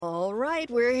right,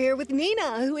 we're here with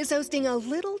Nina, who is hosting a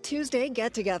little Tuesday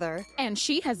get-together. And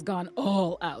she has gone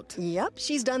all out. Yep,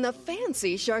 she's done the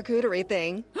fancy charcuterie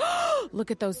thing.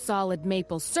 Look at those solid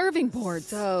maple serving boards.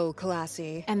 So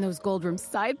classy. And those gold rim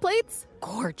side plates?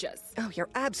 Gorgeous. Oh, you're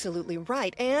absolutely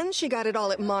right. And she got it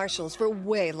all at Marshall's for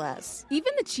way less.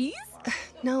 Even the cheese?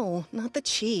 No, not the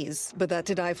cheese, but that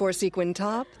to-die-for sequin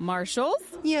top. Marshall's?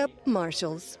 Yep,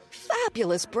 Marshall's.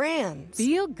 Fabulous brands.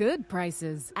 Feel good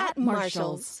prices at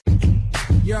Marshall's.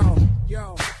 Yo, I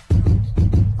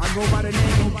go by the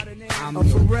name of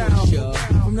Pharrell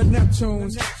from the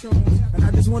Neptunes, and I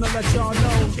just want to let y'all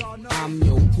know I'm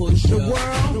your pusher. The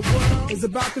world is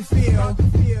about to feel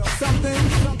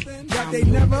something that they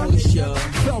never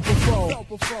felt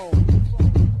before.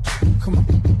 Come on.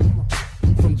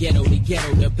 From ghetto to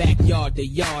ghetto, the backyard to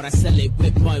yard, I sell it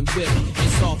whip on whip.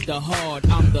 It's off the hard.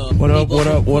 I'm the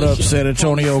What up, San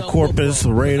Antonio, Corpus,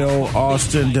 Laredo,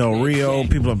 Austin, Del Rio,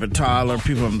 people up in Tyler,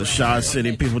 people in the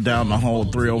Chi-City, people down the whole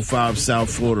 305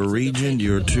 South Florida region.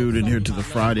 You're tuned in here to the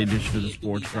Friday edition of the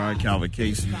Sports Friday. Calvin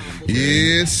Casey.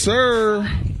 Yes, sir.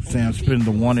 Sam spin the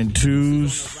 1 and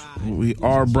 2s. We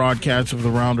are broadcasting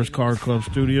from the Rounders Car Club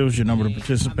Studios. Your number to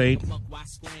participate is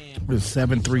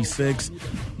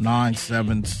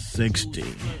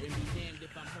 736-9760.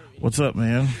 What's up,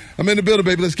 man? I'm in the building,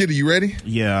 baby. Let's get it. You ready?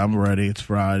 Yeah, I'm ready. It's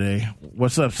Friday.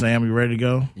 What's up, Sam? You ready to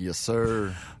go? Yes,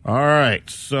 sir. All right.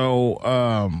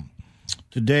 So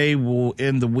today we'll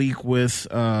end the week with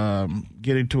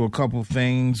getting to a couple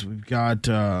things. We've got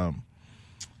MLB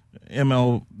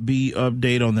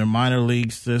update on their minor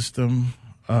league system.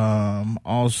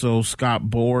 Also, Scott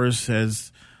Boras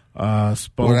has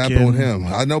spoken. What happened with him?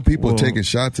 I know people are taking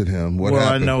shots at him. What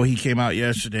happened? I know he came out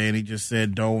yesterday and he just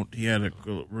said he had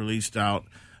released out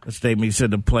a statement. He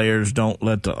said the players don't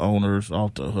let the owners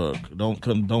off the hook.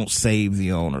 Don't save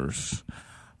the owners.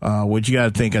 Which you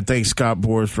got to think. I think Scott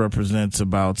Boras represents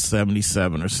about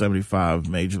 77 or 75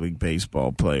 Major League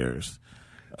Baseball players.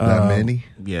 That many?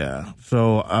 Yeah.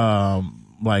 So,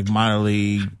 like minor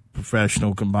league,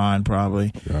 professional combined,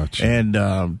 probably. Gotcha. And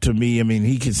to me, I mean,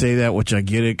 he can say that, which I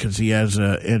get it because he has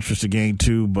an interest to gain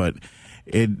too. But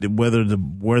whether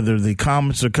the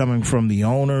comments are coming from the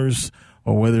owners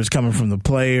or whether it's coming from the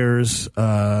players,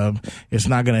 it's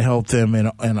not going to help them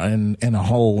in a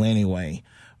whole anyway.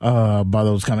 By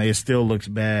those kind of, it still looks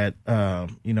bad,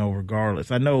 regardless.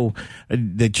 I know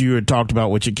that you had talked about,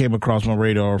 which it came across my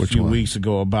radar a few weeks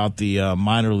ago, about the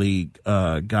minor league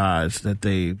guys that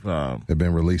they've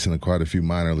been releasing quite a few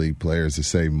minor league players to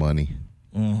save money.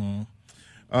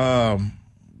 Mm-hmm.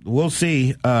 We'll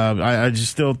see. I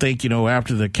just still think,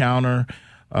 after the counter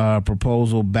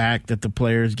proposal back that the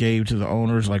players gave to the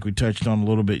owners, like we touched on a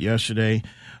little bit yesterday,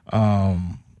 I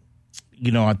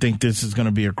think this is going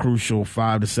to be a crucial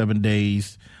 5 to 7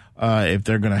 days if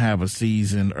they're going to have a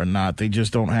season or not. They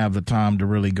just don't have the time to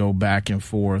really go back and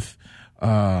forth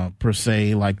per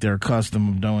se like they're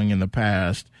accustomed of doing in the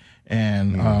past.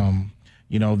 And,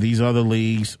 these other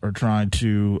leagues are trying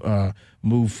to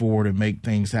move forward and make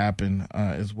things happen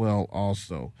as well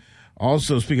also.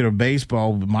 Also, speaking of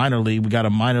baseball, minor league, we got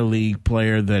a minor league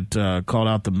player that called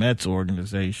out the Mets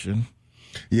organization.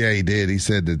 Yeah, he did. He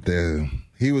said that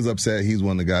he was upset. He's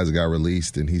one of the guys that got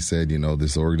released, and he said,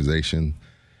 this organization,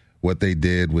 what they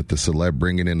did with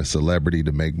bringing in a celebrity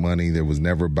to make money, there was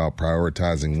never about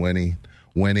prioritizing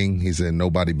winning. He said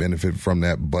nobody benefited from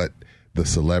that but the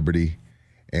celebrity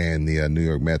and the New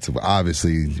York Mets.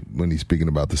 Obviously, when he's speaking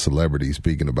about the celebrity, he's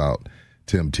speaking about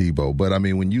Tim Tebow. But, I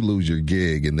mean, when you lose your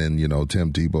gig and then,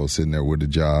 Tim Tebow sitting there with a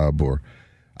job or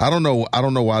I don't know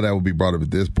why that would be brought up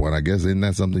at this point. I guess isn't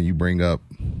that something you bring up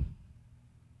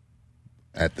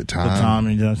at the time? The time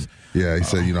he does. Yeah, he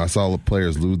said, I saw the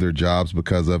players lose their jobs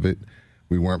because of it.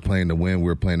 We weren't playing to win. We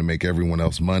were playing to make everyone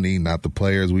else money, not the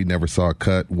players. We never saw a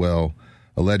cut. Well,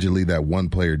 allegedly that one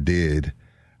player did.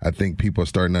 I think people are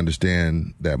starting to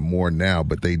understand that more now,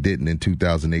 but they didn't in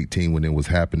 2018 when it was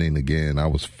happening again. I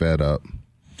was fed up.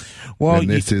 Well, and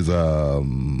this is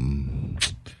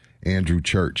Andrew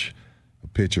Church, a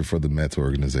pitcher for the Mets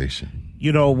organization.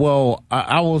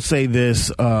 I will say this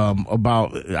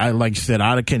like you said,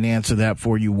 I can answer that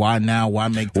for you. Why now? Why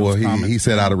make those comments? He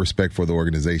said out of respect for the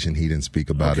organization, he didn't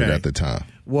speak about it at the time.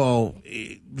 Well,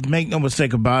 make no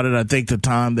mistake about it. I think the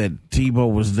time that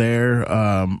Tebow was there,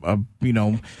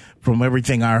 from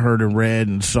everything I heard and read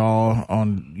and saw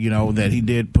on, that he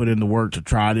did put in the work to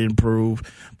try to improve.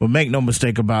 But make no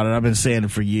mistake about it. I've been saying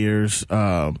it for years.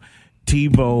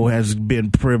 Tebow has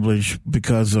been privileged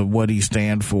because of what he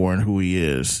stands for and who he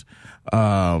is.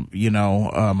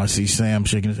 I see Sam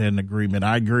shaking his head in agreement.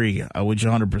 I agree with you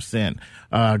 100%.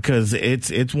 Cause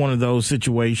it's one of those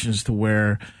situations to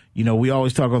where, we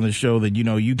always talk on the show that,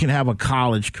 you can have a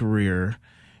college career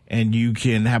and you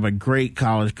can have a great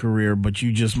college career, but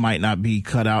you just might not be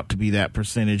cut out to be that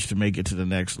percentage to make it to the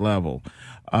next level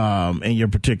in your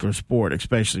particular sport,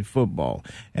 especially football.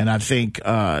 And I think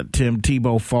Tim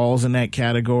Tebow falls in that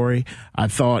category. I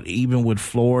thought even with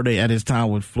Florida, at his time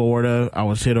with Florida, I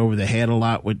was hit over the head a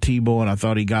lot with Tebow, and I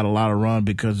thought he got a lot of run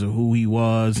because of who he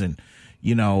was. And,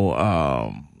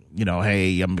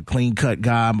 hey, I'm a clean-cut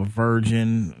guy. I'm a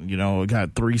virgin. I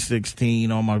got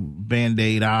 316 on my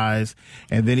Band-Aid eyes.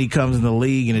 And then he comes in the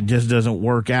league, and it just doesn't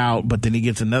work out. But then he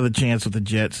gets another chance with the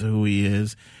Jets of who he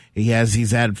is.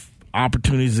 He's had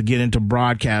opportunities to get into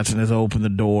broadcasting has opened the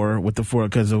door with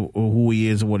because of who he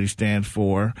is and what he stands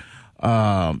for.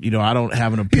 I don't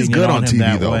have an opinion on him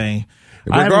that way.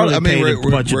 Regardless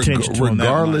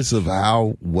of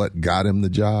what got him the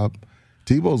job,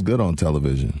 Tebow's good on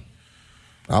television.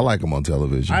 I like him on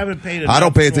television. I don't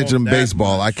pay attention to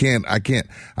baseball. Much. I can't.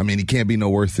 I mean, he can't be no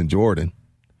worse than Jordan.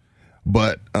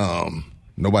 But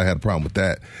nobody had a problem with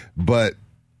that. But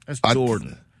that's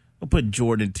Jordan. I'll put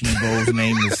Jordan Tebow's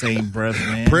name in the same breath,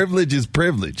 man. Privilege is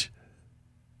privilege.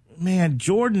 Man,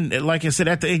 Jordan, like I said,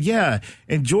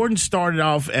 and Jordan started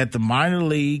off at the minor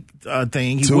league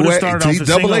thing. He would have started off at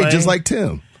Double-A, just like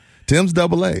Tim. Tim's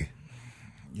Double-A.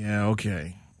 Yeah,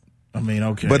 okay.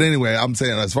 Okay. But anyway, I'm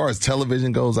saying as far as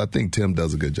television goes, I think Tim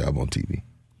does a good job on TV,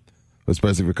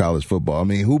 especially for college football. I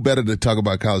mean, who better to talk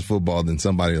about college football than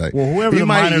somebody like whoever the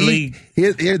minor league.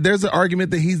 There's an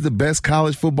argument that he's the best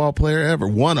college football player ever.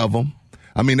 One of them.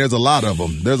 I mean, there's a lot of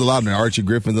them. There's a lot of the Archie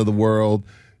Griffins of the world.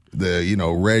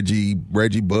 Reggie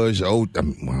Bush. I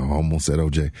almost said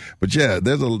OJ, but yeah,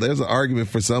 there's an argument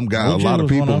for some guy. OJ, a lot of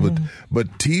people,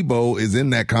 but Tebow is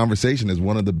in that conversation as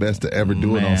one of the best to ever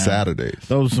do it on Saturdays.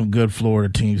 Those are some good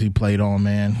Florida teams he played on,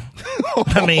 man.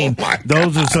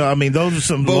 Those are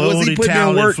some loaded,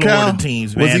 talented Florida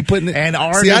teams, man. Was he putting it? And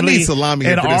arguably, see, I need Salami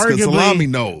here for this because Salami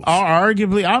knows.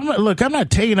 Arguably, I'm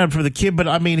not taking up for the kid,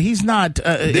 but he's not.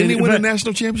 Didn't he win a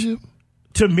national championship?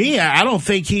 To me, I don't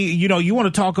think he. You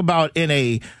want to talk about in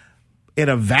a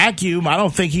vacuum. I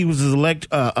don't think he was as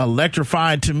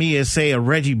electrifying to me as, say, a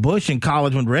Reggie Bush in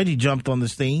college when Reggie jumped on the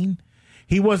scene.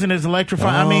 He wasn't as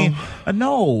electrifying.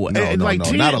 No, Tim,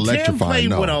 not electrifying. Tim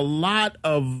played with a lot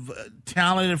of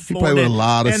talented Florida. He played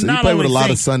with a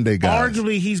lot of Sunday guys.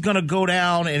 Arguably, he's going to go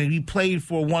down, and he played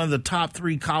for one of the top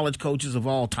 3 college coaches of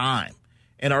all time,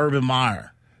 in Urban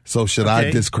Meyer. So should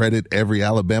I discredit every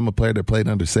Alabama player that played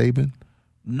under Saban?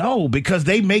 No, because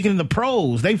they make it in the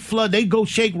pros. They go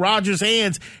shake Rodgers'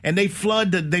 hands and they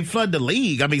flood the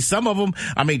league. I mean, some of them.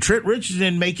 Trent Richardson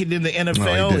didn't make it in the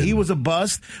NFL. No, he was a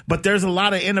bust. But there's a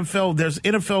lot of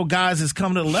NFL guys that's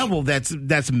come to the level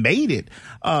that's made it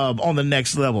on the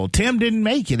next level. Tim didn't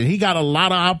make it, and he got a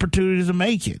lot of opportunities to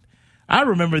make it. I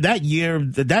remember that year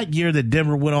that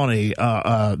Denver went on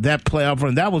that playoff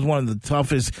run. That was one of the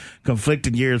toughest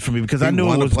conflicting years for me because I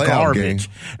knew it was garbage.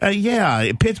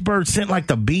 Pittsburgh sent like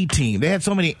the B team. They had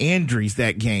so many injuries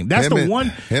that game.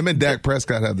 Him and Dak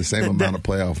Prescott have the same amount of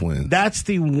playoff wins. That's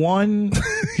the one.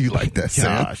 You like that,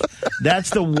 Sam? That's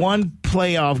the one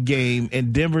playoff game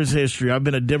in Denver's history. I've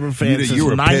been a Denver fan since 1980. You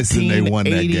were pissed and they won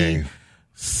that game.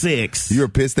 6. You were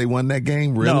pissed they won that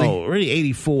game? Really? No, really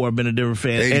 84. I've been a Denver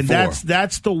fan. 84. And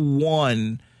that's the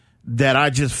one that I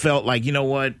just felt like, you know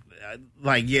what?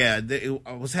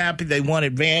 I was happy they won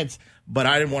advance, but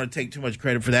I didn't want to take too much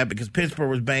credit for that because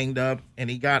Pittsburgh was banged up and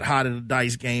he got hot in the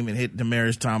dice game and hit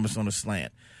Demaryius Thomas on a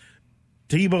slant.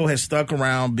 Tebow has stuck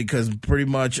around because pretty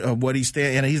much of what he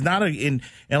stands, and he's not and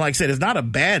like I said, it's not a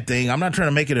bad thing. I'm not trying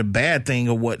to make it a bad thing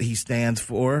of what he stands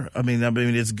for. I mean,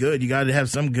 it's good. You got to have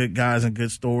some good guys and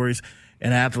good stories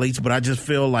and athletes, but I just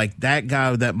feel like that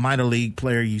guy, that minor league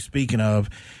player you speaking of,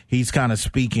 he's kind of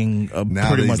speaking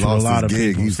pretty much what a lot of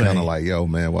people he's kind of like, yo,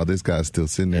 man, while this guy's still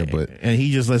sitting there, and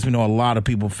he just lets me know a lot of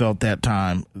people felt that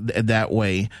time that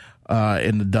way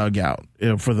in the dugout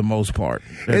for the most part.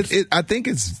 I think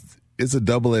it's a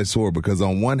double-edged sword because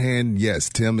on one hand, yes,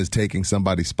 Tim is taking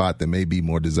somebody's spot that may be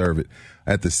more deserved.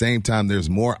 At the same time, there's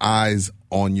more eyes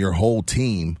on your whole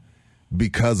team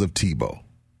because of Tebow.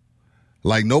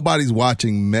 Like nobody's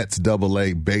watching Mets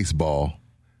Double-A baseball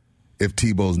if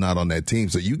Tebow's not on that team.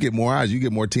 So you get more eyes. You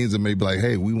get more teams that may be like,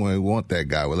 hey, we want that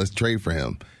guy. Well, let's trade for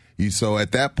him. So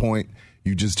at that point,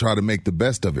 you just try to make the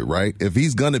best of it, right? If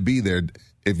he's going to be there,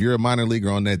 if you're a minor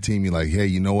leaguer on that team, you're like, hey,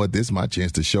 you know what? This is my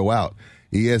chance to show out.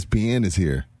 ESPN is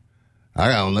here.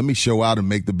 Let me show out and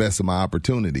make the best of my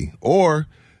opportunity. Or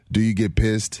do you get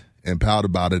pissed and pout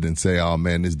about it and say, oh,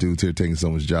 man, this dude's here taking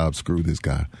someone's job. Screw this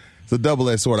guy. It's a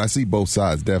double-edged sword. I see both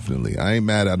sides, definitely. I ain't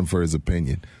mad at him for his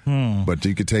opinion, but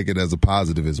you could take it as a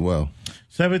positive as well.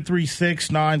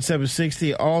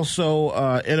 736-9760. Also,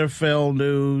 NFL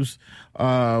news.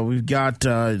 We've got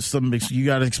some. You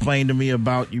got to explain to me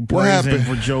about you praising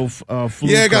for Joe Flacco.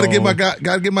 Yeah, got to give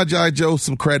my guy Joe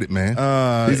some credit, man.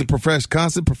 He's a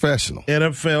constant professional.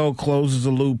 NFL closes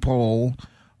a loophole.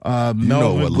 You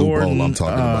know what loophole I'm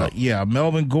talking about. Yeah,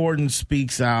 Melvin Gordon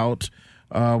speaks out.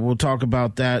 We'll talk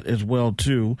about that as well,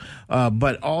 too.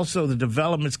 But also the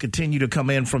developments continue to come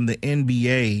in from the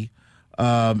NBA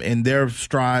and their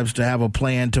strives to have a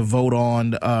plan to vote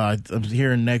on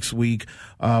here next week.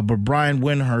 But Brian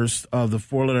Windhorst of the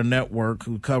Four Letter Network,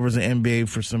 who covers the NBA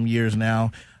for some years now,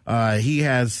 he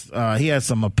has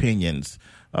some opinions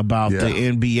about the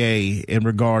NBA in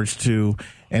regards to,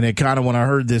 and it kind of, when I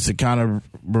heard this, it kind of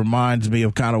reminds me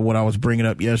of kind of what I was bringing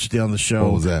up yesterday on the show.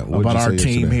 What was that? About our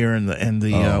team here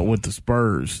with the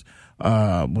Spurs,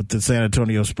 with the San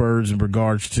Antonio Spurs in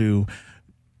regards to,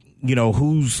 you know,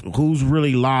 who's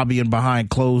really lobbying behind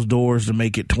closed doors to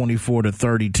make it 24 to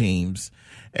 30 teams.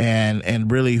 And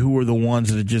really who are the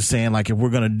ones that are just saying, like, if we're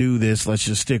going to do this, let's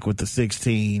just stick with the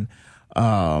 16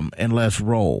 and let's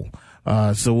roll.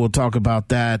 So we'll talk about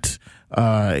that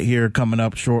here coming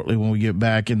up shortly when we get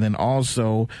back. And then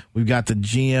also we've got the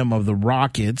GM of the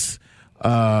Rockets,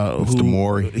 Mr.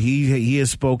 Morey. He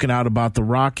has spoken out about the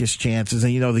Rockets' chances.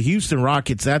 And, you know, the Houston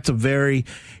Rockets, it's going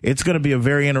to be a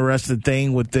very interesting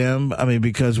thing with them. I mean,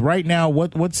 because right now,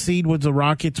 what seed was the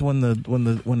Rockets when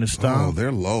the stop? Oh,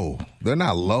 they're low. They're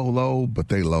not low, but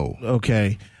they low.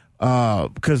 Okay.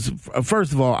 Because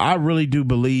first of all, I really do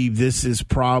believe this is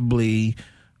probably,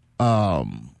 the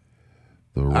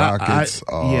Rockets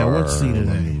are. Yeah, what seed are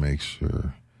they? Let me make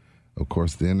sure. Of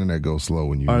course, the internet goes slow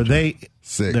when you. Are they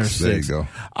 6? They're 6. There you go.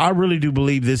 I really do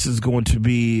believe this is going to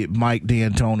be Mike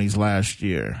D'Antoni's last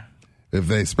year.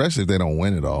 Especially if they don't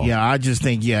win it all. Yeah, I just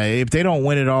think, if they don't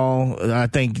win it all, I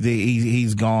think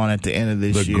he's gone at the end of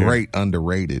this year. The great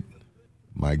underrated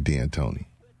Mike D'Antoni.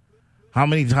 How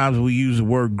many times we use the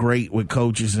word great with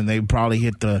coaches and they probably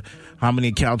hit how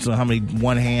many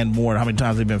one hand more, how many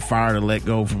times they've been fired or let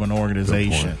go from an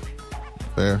organization.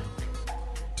 Fair.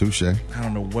 Touche. I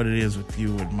don't know what it is with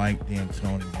you with Mike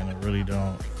D'Antoni, man. I really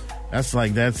don't.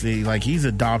 He's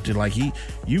adopted,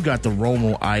 you got the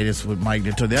Romo-itis with Mike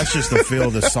D'Antoni. That's just to feel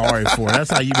the sorry for.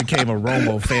 That's how you became a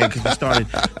Romo fan, because you started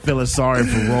feeling sorry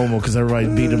for Romo because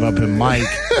everybody beat him up, and Mike,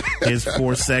 his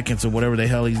 4 seconds or whatever the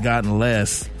hell he's gotten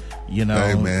less, you know.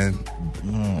 Hey, man,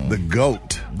 the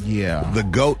GOAT. Yeah. The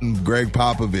GOAT and Greg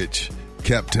Popovich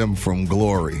kept him from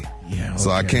glory. Yeah, okay.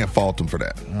 So I can't fault him for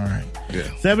that. All right. Yeah.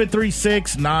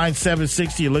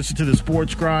 736-9760. You listen to the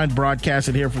Sports Grind,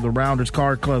 broadcasting here from the Rounders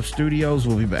Card Club studios.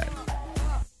 We'll be back.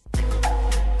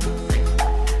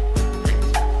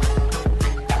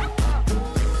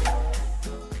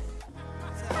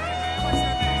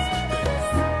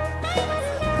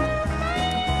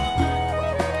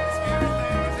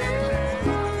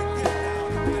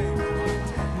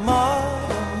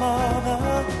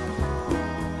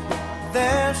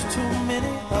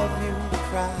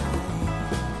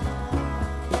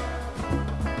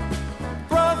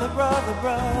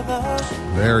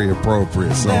 Very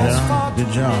appropriate song. Yeah,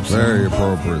 good job. Very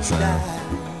appropriate song.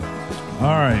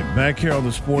 All right, back here on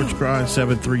the Sports Grind,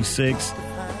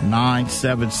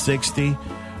 736-9760.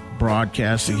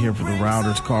 Broadcasting here from the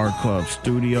Rounders Card Club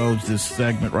studios. This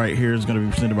segment right here is going to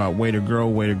be presented by Way to Grow.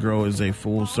 Way to Grow is a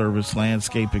full-service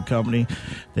landscaping company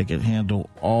that can handle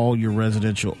all your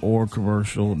residential or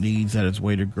commercial needs. That is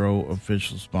Way to Grow,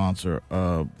 official sponsor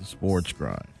of the Sports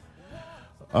Grind.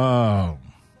 All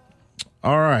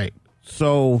right.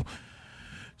 So,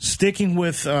 sticking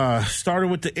with, started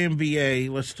with the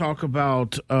NBA, let's talk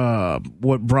about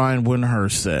what Brian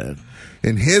Windhorst said.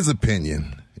 In his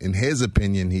opinion,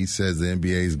 he says the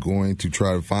NBA is going to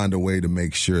try to find a way to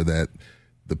make sure that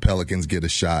the Pelicans get a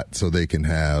shot so they can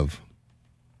have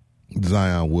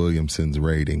Zion Williamson's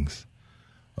ratings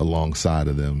alongside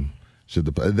of them.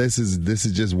 This is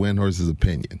just Windhorst's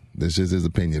opinion. This is his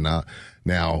opinion.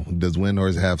 Now, does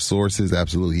Windhorst have sources?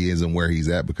 Absolutely, he isn't where he's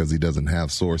at because he doesn't have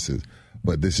sources.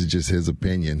 But this is just his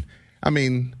opinion. I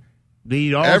mean,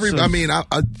 I'm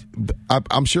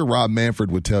sure Rob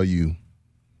Manfred would tell you,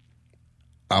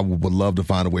 I would love to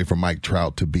find a way for Mike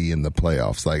Trout to be in the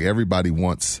playoffs. Like, every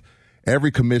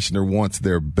commissioner wants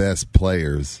their best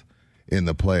players in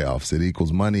the playoffs. It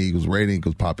equals money, equals rating,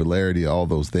 equals popularity, all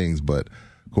those things. But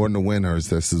according to Windhorst,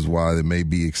 this is why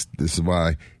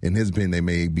in his opinion, they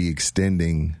may be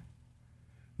extending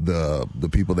the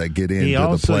people that get into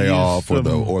the playoff or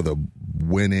the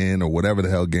win in or whatever the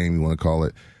hell game you want to call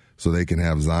it. so they can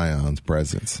have Zion's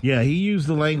presence. Yeah, he used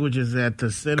the language is that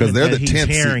the sentiment Because they're that the he's 10th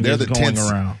hearing seed. They're is the going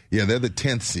 10th around. Yeah, they're the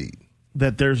 10th seed.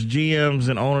 That there's GMs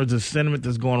and owners, the sentiment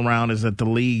that's going around is that the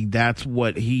league, that's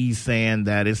what he's saying,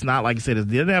 that it's not like I said, it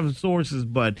didn't have sources,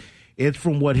 but it's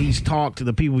from what he's talked to,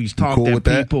 the people he's talked cool that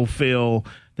people feel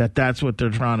that that's what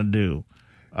they're trying to do.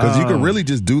 Because you could really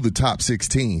just do the top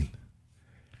 16.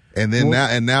 And then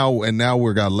now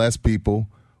we got less people,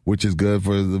 which is good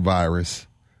for the virus.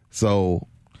 So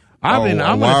why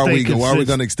are we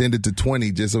going to extend it to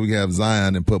 20 just so we can have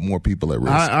Zion and put more people at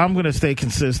risk? I'm going to stay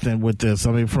consistent with this.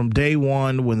 I mean, from day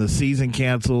one when the season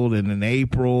canceled and in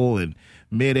April and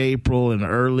mid-April and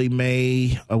early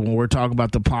May, when we're talking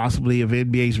about the possibility of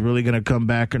NBA's really going to come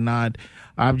back or not,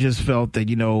 I've just felt that,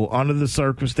 under the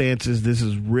circumstances, this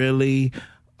is really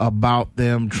about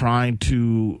them trying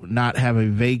to not have a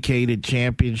vacated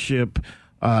championship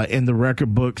in the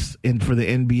record books for the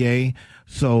NBA.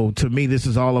 So to me, this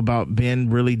is all about Ben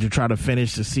really to try to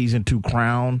finish the season to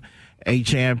crown a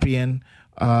champion,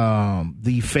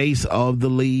 the face of the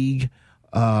league.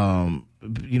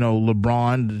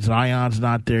 LeBron, Zion's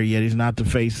not there yet. He's not the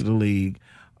face of the league.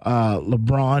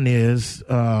 LeBron is,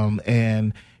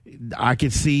 and I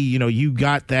could see, you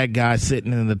got that guy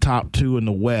sitting in the top 2 in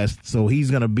the West, so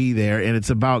he's going to be there. And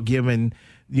it's about giving,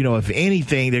 if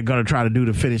anything they're going to try to do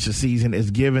to finish the season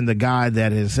is giving the guy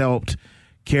that has helped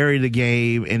carry the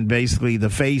game and basically the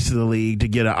face of the league to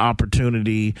get an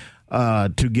opportunity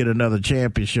to get another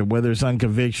championship, whether it's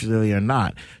unconventionally or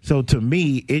not. So to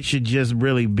me, it should just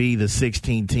really be the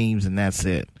 16 teams and that's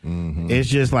it. Mm-hmm. It's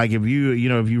just like if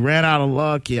you ran out of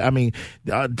luck,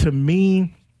 to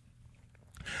me,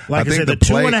 like I said, the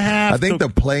 2.5. I think the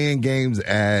playing games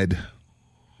add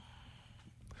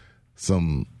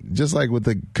some, just like with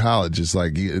the college, it's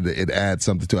like it adds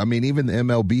something to it. I mean, even the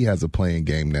MLB has a playing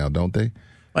game now, don't they?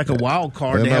 Like a wild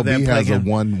card. The they have that MLB has a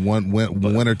one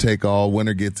winner take all,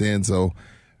 winner gets in. So,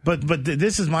 but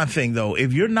this is my thing though.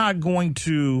 If you're not going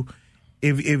to,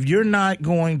 if you're not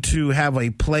going to have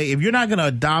if you're not going to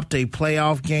adopt a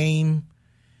playoff game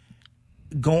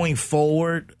going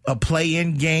forward, a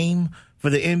play-in game for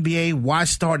the NBA, why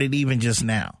start it even just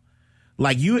now?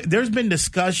 Like there's been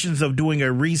discussions of doing a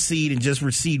reseed and just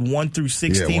reseed 1 through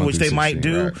 16, which they 16, might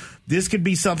do. Right. This could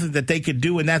be something that they could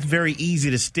do, and that's very easy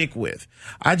to stick with.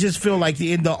 I just feel like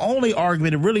the only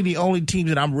argument, and really the only teams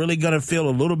that I'm really going to feel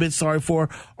a little bit sorry for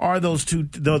are those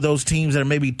teams that are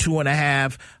maybe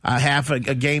 2.5, half a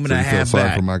game and a half sorry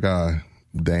back. For my guy,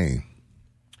 Dame.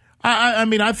 I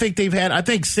mean, I think they've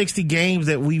had 60 games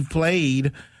that we've played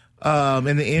in the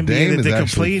NBA Dame that they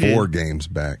is completed. Actually 4 games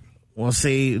back. Well,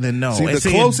 then no. See, the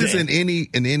closest in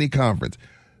any conference,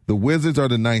 the Wizards are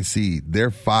the 9th seed. They're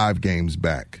 5 games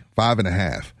back,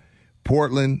 5.5.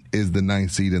 Portland is the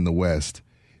 9th seed in the West.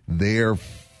 They're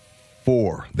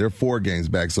 4. They're 4 games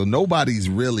back. So nobody's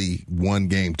really 1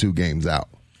 game, 2 games out.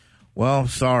 Well,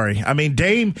 sorry. I mean,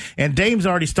 Dame's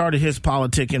already started his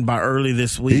politicking by early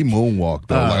this week. He moonwalked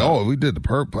though, we did the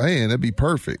plan. That'd be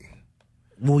perfect.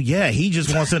 Well, yeah, he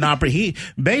just wants an opportunity.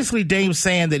 Basically, Dame's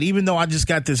saying that even though I just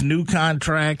got this new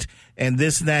contract and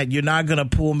this and that, you're not going to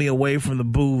pull me away from the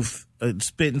booth,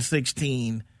 spitting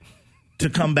 16, to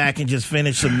come back and just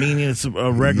finish some meaningless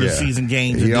regular season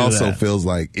games. He also feels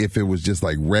like if it was just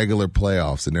like regular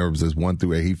playoffs and there was just 1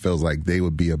 through 8, he feels like they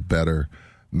would be a better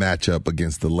matchup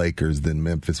against the Lakers than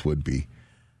Memphis would be.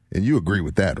 And you agree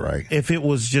with that, right? If it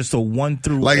was just a 1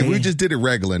 through 8. Like if we just did it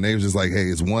regular and they was just like, hey,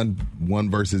 it's 1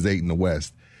 versus 8 in the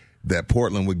West, that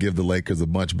Portland would give the Lakers a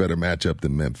much better matchup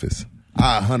than Memphis.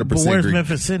 I 100% But where's agree.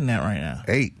 Memphis sitting at right now?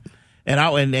 8.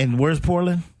 And where's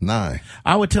Portland? 9.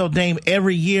 I would tell Dame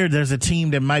every year there's a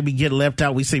team that might be getting left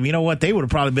out. We say, you know what? They would have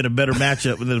probably been a better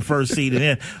matchup than the first seed. And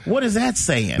then what is that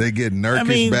saying? They get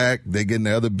Nurkic back. They get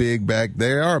the other big back.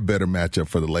 They are a better matchup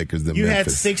for the Lakers than Memphis. You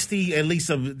had 60 at least.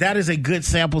 That is a good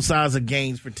sample size of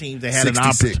games for teams that had 66. an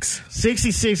opportunity.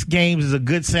 66 games is a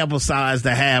good sample size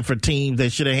to have for teams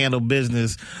that should have handled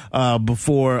business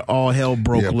before all hell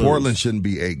broke loose. Portland shouldn't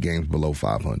be 8 games below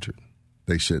 500.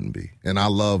 They shouldn't be. And I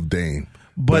love Dame.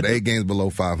 But 8 games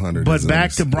below 500. But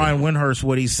back to Brian Windhorst,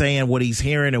 what he's saying, what he's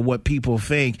hearing, and what people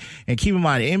think. And keep in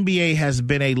mind, NBA has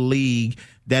been a league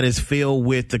that is filled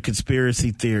with the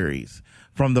conspiracy theories.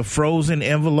 From the frozen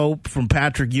envelope from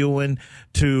Patrick Ewing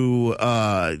to,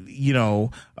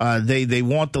 they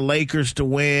want the Lakers to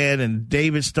win and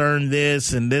David Stern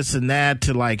this and that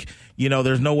to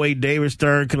there's no way David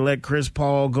Stern could let Chris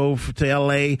Paul go to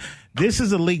L.A. This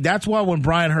is a league. That's why when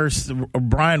Brian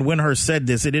Windhorst said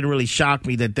this, it didn't really shock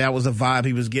me that was a vibe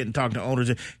he was getting talking to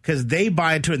owners because they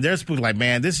buy into it. And they're like,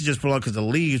 man, this is just because the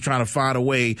league is trying to find a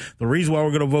way. The reason why we're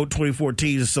going to vote 24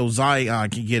 teams is so Zion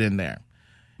can get in there.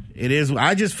 It is.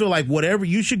 I just feel like whatever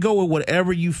you should go with,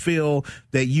 whatever you feel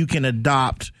that you can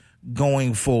adopt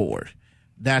going forward.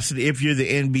 That's if you're the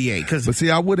NBA. But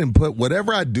see, I wouldn't put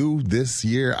whatever I do this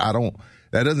year.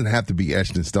 That doesn't have to be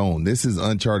etched in stone. This is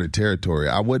uncharted territory.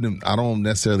 I don't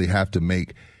necessarily have to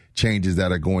make changes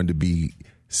that are going to be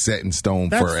set in stone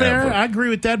That's forever. Fair. I agree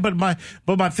with that. But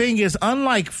my thing is,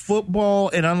 unlike football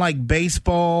and unlike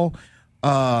baseball,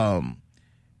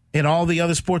 and all the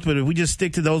other sports, but if we just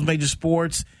stick to those major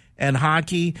sports and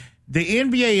hockey, the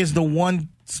NBA is the one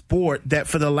sport that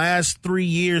for the last 3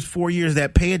 years, 4 years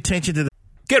that pay attention to the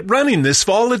Get running this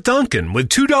fall at Dunkin' with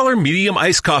 $2 medium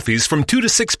iced coffees from 2 to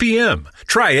 6 p.m.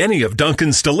 Try any of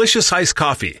Dunkin's delicious iced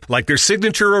coffee, like their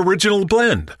signature original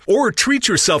blend. Or treat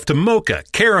yourself to mocha,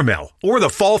 caramel, or the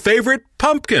fall favorite,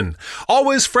 pumpkin.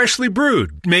 Always freshly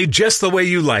brewed, made just the way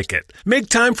you like it. Make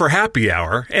time for happy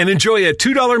hour and enjoy a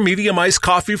 $2 medium iced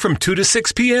coffee from 2 to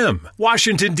 6 p.m.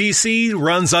 Washington, D.C.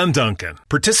 runs on Dunkin'.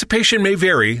 Participation may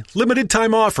vary. Limited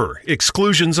time offer.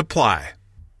 Exclusions apply.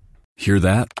 Hear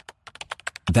that?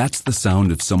 That's the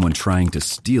sound of someone trying to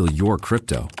steal your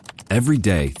crypto. Every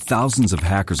day, thousands of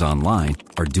hackers online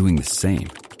are doing the same.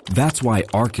 That's why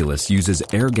Arculus uses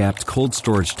air-gapped cold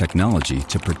storage technology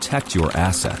to protect your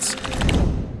assets.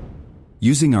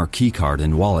 Using our keycard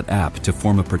and wallet app to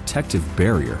form a protective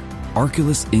barrier,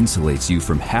 Arculus insulates you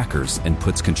from hackers and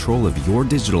puts control of your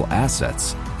digital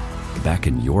assets back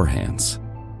in your hands.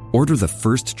 Order the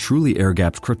first truly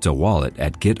air-gapped crypto wallet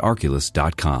at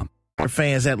getarculus.com.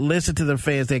 Fans that listen to the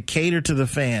fans, that cater to the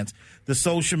fans, the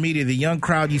social media, the young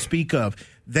crowd you speak of.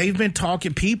 They've been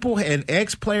talking, people and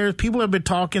ex-players, people have been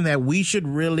talking that we should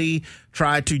really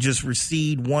try to just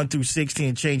recede 1 through 16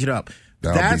 and change it up.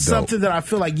 That's something that I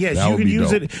feel like, yes, you can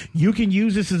use it. You can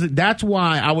use this as that's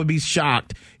why I would be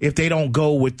shocked if they don't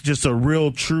go with just a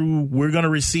real true, we're going to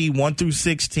recede 1 through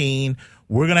 16.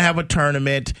 We're going to have a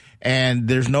tournament, and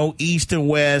there's no East and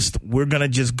West. We're going to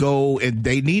just go, and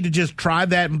they need to just try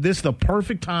that. This is the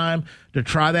perfect time to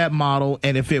try that model,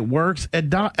 and if it works,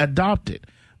 adopt it.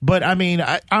 But, I mean,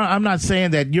 I'm not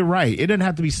saying that you're right. It doesn't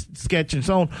have to be sketch and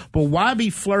stone, but why be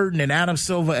flirting? And Adam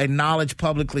Silver acknowledged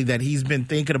publicly that he's been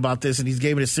thinking about this, and he's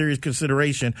given it serious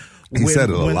consideration. He said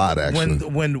it a lot, actually.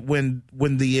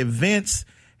 When the events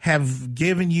have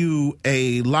given you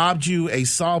lobbed you a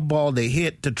softball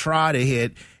to try to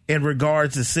hit in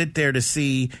regards to sit there to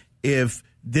see if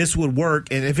this would work.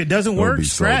 And if it doesn't work,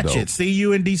 scratch it. See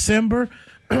you in December.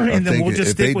 And then we'll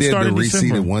just stick with starting December. If they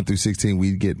did the reseeded 1 through 16,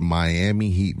 we'd get Miami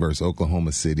Heat versus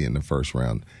Oklahoma City in the first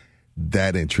round.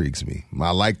 That intrigues me. I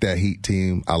like that Heat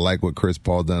team. I like what Chris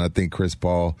Paul done. I think Chris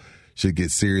Paul should get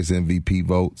serious MVP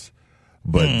votes.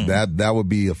 But that would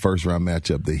be a first round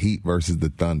matchup, the Heat versus the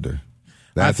Thunder.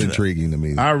 That's intriguing to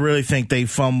me. I really think they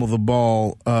fumble the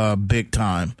ball big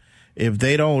time. If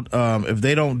they don't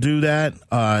do that,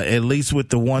 at least with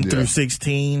the 1 through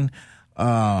 16,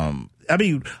 I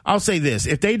mean, I'll say this.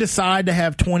 If they decide to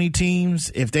have 20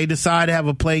 teams, if they decide to have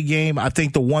a play game, I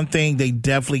think the one thing they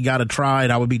definitely got to try,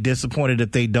 and I would be disappointed if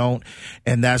they don't,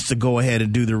 and that's to go ahead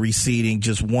and do the reseeding,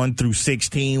 just 1 through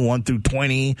 16, 1 through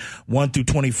 20, 1 through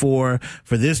 24.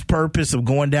 For this purpose of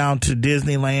going down to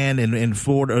Disneyland and in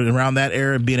Florida, around that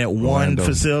area, being at one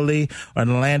facility, or in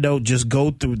Orlando, just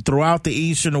go throughout the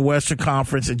Eastern or Western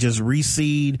Conference and just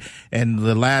reseed, and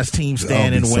the last team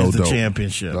standing wins the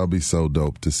championship. That'll be so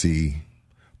dope to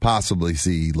possibly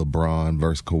see LeBron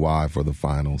versus Kawhi for the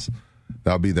finals.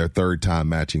 That'll be their third time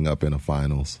matching up in the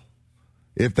finals.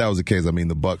 If that was the case, I mean,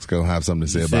 the Bucks gonna have something to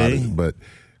say about it. But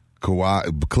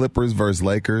Kawhi, Clippers versus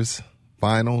Lakers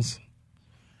finals,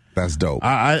 that's dope.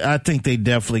 I think they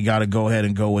definitely got to go ahead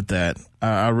and go with that.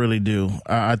 I really do.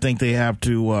 I think they have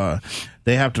to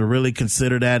really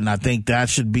consider that, and I think that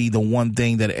should be the one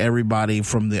thing that everybody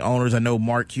from the owners. I know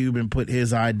Mark Cuban put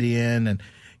his idea in, and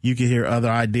you can hear other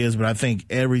ideas, but I think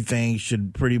everything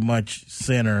should pretty much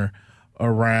center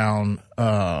around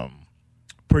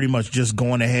pretty much just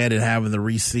going ahead and having the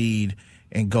reseed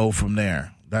and go from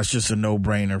there. That's just a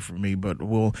no-brainer for me. But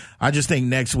I just think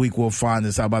next week we'll find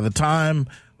this out. By the time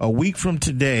a week from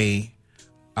today,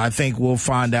 I think we'll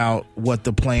find out what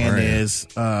the plan is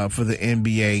for the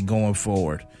NBA going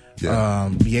forward. Yeah.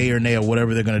 Yay or nay or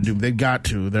whatever they're going to do. They've got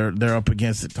to. They're up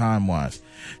against it time-wise.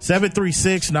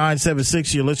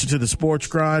 736-976. You're listening to the Sports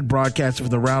Grind, broadcasting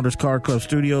from the Rounders Car Club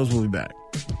Studios. We'll be back.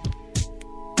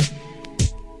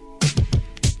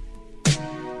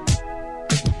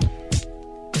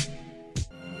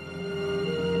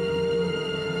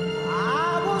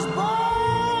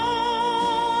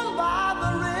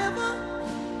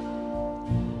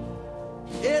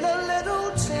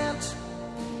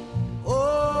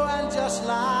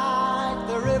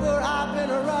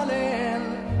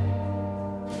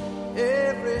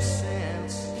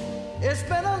 It's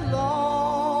been a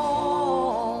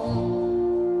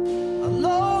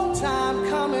long time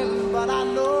coming, but I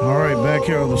know. All right, back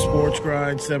here on the Sports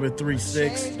Grind,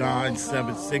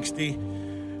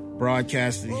 736-9760.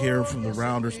 Broadcasting here from the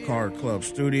Rounders Card Club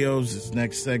Studios. This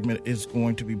next segment is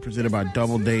going to be presented by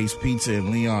Double Days Pizza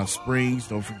in Leon Springs.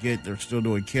 Don't forget, they're still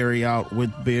doing carry out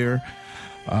with beer.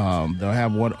 They'll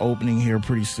have one opening here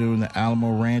pretty soon, the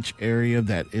Alamo Ranch area.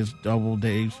 That is Double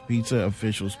Days Pizza,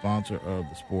 official sponsor of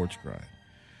the Sports Grind.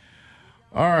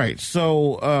 All right,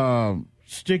 so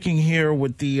sticking here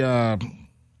with the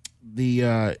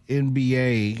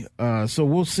NBA. So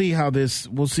we'll see how this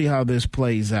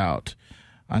plays out.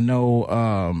 I know.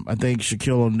 I think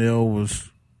Shaquille O'Neal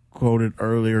was quoted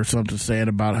earlier, something saying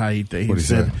about how he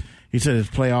said his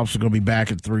playoffs are going to be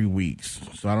back in 3 weeks.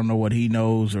 So I don't know what he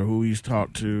knows or who he's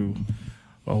talked to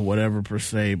or whatever per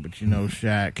se. But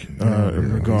Shaq,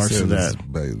 in regards to that,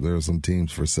 there are some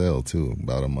teams for sale too.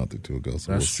 About a month or two ago.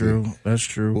 So that's true. That's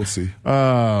true. We'll see.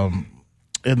 And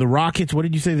the Rockets, what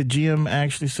did you say the GM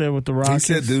actually said with the Rockets?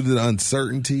 He said due to the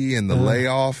uncertainty and the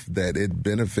layoff that it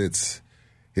benefits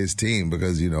his team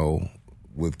because,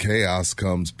 with chaos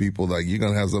comes people like you're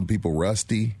going to have some people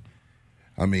rusty.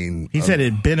 I mean, he said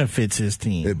it benefits his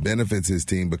team. It benefits his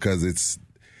team because of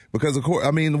course,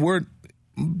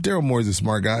 Daryl Morey's a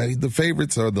smart guy. The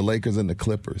favorites are the Lakers and the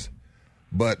Clippers.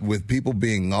 But with people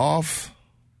being off,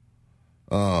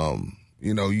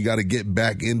 you got to get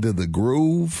back into the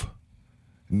groove.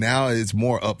 Now it's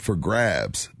more up for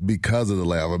grabs because of the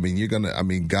layoff.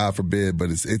 God forbid,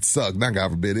 but it sucks. Not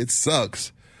God forbid, it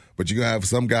sucks. But you're going to have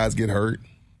some guys get hurt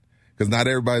because not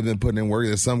everybody's been putting in work.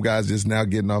 There's some guys just now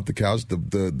getting off the couch.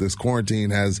 This quarantine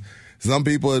has some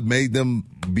people have made them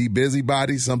be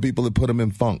busybodies. Some people have put them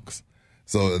in funks.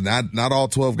 So not all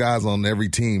 12 guys on every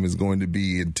team is going to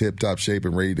be in tip-top shape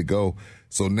and ready to go.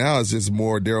 So now it's just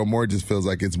more, Daryl Morey just feels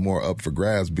like it's more up for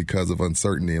grabs because of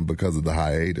uncertainty and because of the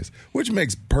hiatus, which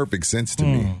makes perfect sense to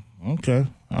me. Okay.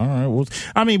 All right. Well,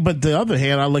 but the other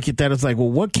hand, I look at that as like,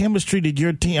 well, what chemistry did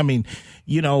your team,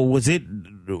 was it,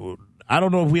 I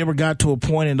don't know if we ever got to a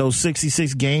point in those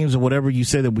 66 games or whatever you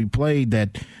said that we played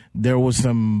that there was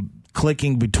some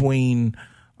clicking between,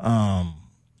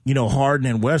 Harden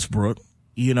and Westbrook,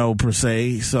 per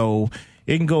se. So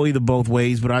it can go either both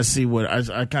ways, but I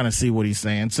kind of see what he's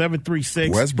saying.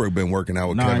 736. Westbrook been working out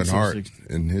with Kevin Hart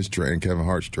and Kevin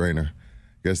Hart's trainer.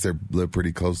 Guess they live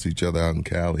pretty close to each other out in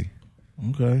Cali.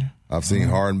 Okay. I've seen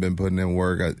Harden been putting in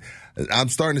work. I'm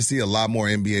starting to see a lot more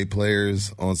NBA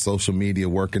players on social media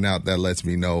working out. That lets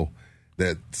me know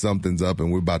that something's up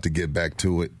and we're about to get back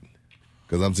to it.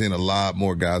 Because I'm seeing a lot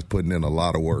more guys putting in a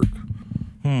lot of work.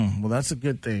 Well, that's a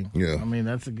good thing. Yeah.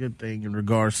 That's a good thing in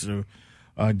regards to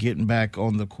getting back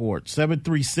on the court.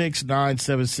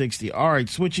 736-9760. All right,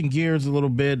 switching gears a little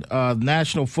bit.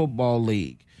 National Football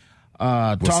League.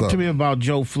 Talk to me about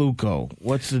Joe Flacco.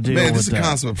 What's the deal with that? Man, this is a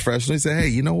consummate professional. He said, hey,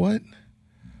 you know what?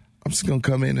 I'm just going to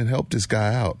come in and help this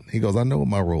guy out. He goes, I know what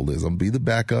my role is. I'm going to be the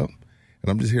backup,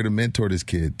 and I'm just here to mentor this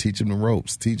kid, teach him the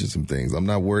ropes, teach him some things. I'm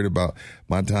not worried about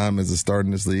my time as a starter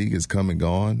in this league is come and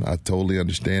gone. I totally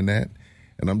understand that,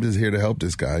 and I'm just here to help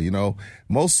this guy.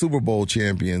 Most Super Bowl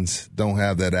champions don't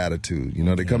have that attitude.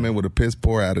 They come in with a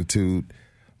piss-poor attitude.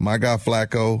 My guy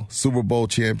Flacco, Super Bowl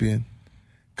champion,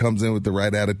 comes in with the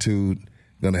right attitude,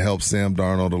 going to help Sam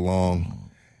Darnold along,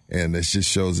 and it just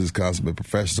shows his consummate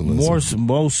professionalism.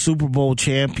 Most Super Bowl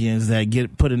champions that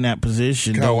get put in that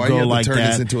position don't go like that.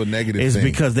 This into a negative it's thing?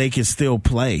 Because they can still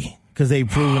play. Because they've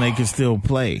proven they can still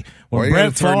play. When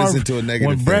Brett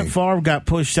Favre got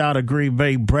pushed out of Green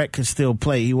Bay, Brett could still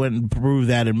play. He went and proved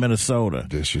that in Minnesota.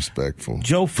 Disrespectful.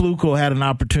 Joe Flacco had an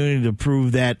opportunity to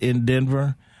prove that in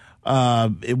Denver.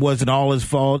 It wasn't all his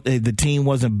fault. The team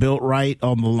wasn't built right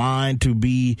on the line to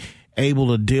be able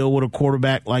to deal with a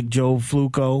quarterback like Joe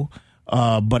Flacco.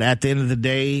 But at the end of the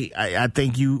day, I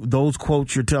think those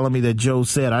quotes you're telling me that Joe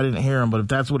said, I didn't hear him, but if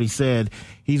that's what he said,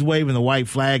 he's waving the white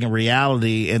flag in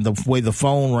reality, and the way the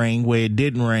phone rang, where it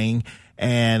didn't ring,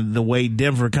 and the way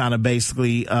Denver kind of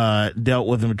basically dealt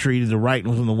with him and treated the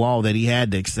writing on the wall, that he had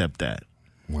to accept that.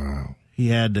 Wow. He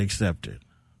had to accept it.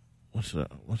 What's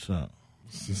up?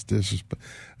 It's just disrespect.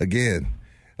 Again,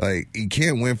 you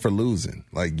can't win for losing.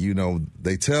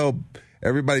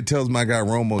 Everybody tells my guy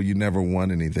Romo, you never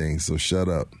won anything, so shut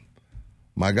up.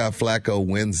 My guy Flacco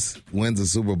wins a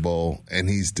Super Bowl, and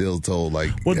he's still told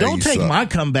don't take my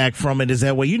comeback from it is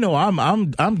that way.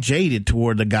 I'm jaded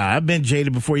toward the guy. I've been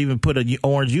jaded before he even put an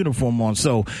orange uniform on.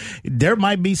 So there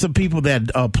might be some people that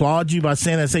applaud you by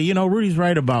saying that, say, Rudy's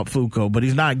right about Flacco, but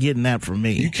he's not getting that from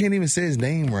me. You can't even say his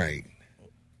name right.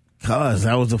 Because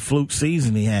that was a fluke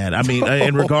season he had. I mean,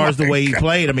 in regards to the way he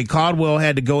played. I mean, Caldwell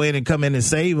had to go in and come in and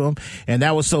save him, and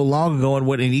that was so long ago,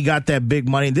 and he got that big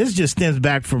money. This just stems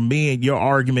back from me and your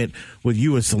argument with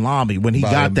you and Salami when he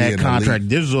got that contract. Elite.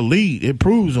 This is elite. It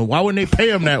proves him. Why wouldn't they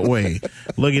pay him that way?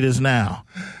 Look at this now.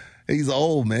 He's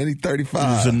old, man. He's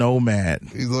 35. He's a nomad.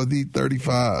 He's only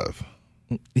 35.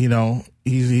 You know,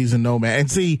 he's a nomad. And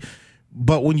see,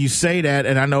 but when you say that,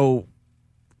 and I know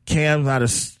Cam's not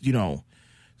a, you know,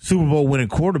 Super Bowl winning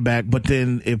quarterback, but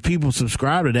then if people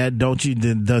subscribe to that,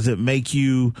 then does it make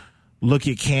you look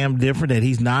at Cam different, that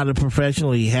he's not a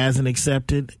professional, he hasn't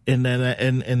accepted in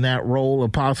that role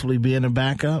of possibly being a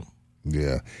backup?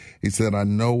 Yeah. He said, I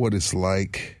know what it's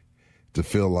like to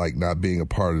feel like not being a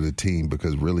part of the team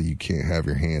because really you can't have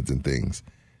your hands in things.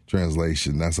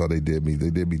 Translation, that's how they did me. They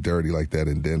did me dirty like that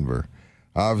in Denver.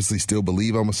 I obviously still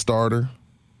believe I'm a starter.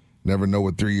 Never know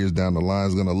what 3 years down the line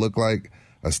is going to look like.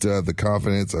 I still have the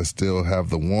confidence. I still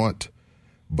have the want.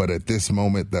 But at this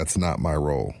moment, that's not my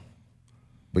role.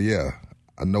 But, yeah,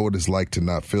 I know what it's like to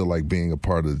not feel like being a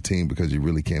part of the team because you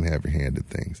really can't have your hand in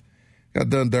things. Got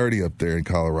done dirty up there in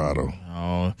Colorado.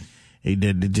 Oh, he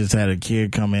did. They just had a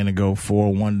kid come in and go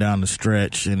 4-1 down the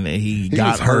stretch, and he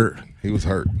got hurt. He was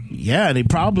hurt. Yeah, and he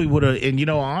probably would have. And, you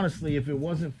know, honestly, if it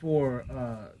wasn't for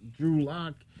Drew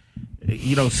Lock,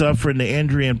 you know, suffering the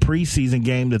injury in preseason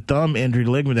game, the thumb injury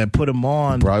ligament that put him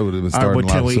on, probably would have been starting a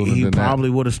lot sooner than that. He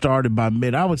probably would have started by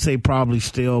I would say probably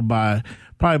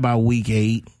by week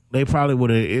 8. They probably would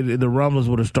have. The Rumblers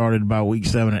would have started by week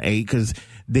 7 or 8 because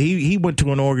he went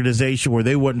to an organization where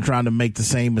they wasn't trying to make the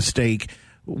same mistake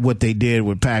what they did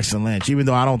with Paxton Lynch. Even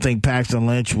though I don't think Paxton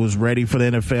Lynch was ready for the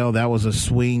NFL, that was a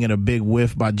swing and a big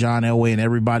whiff by John Elway and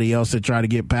everybody else that tried to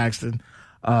get Paxton.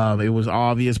 It was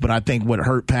obvious, but I think what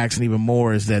hurt Paxton even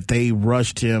more is that they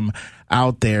rushed him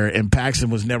out there, and Paxton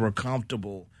was never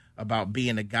comfortable about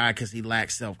being a guy because he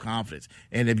lacked self-confidence.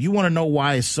 And if you want to know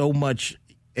why it's so much,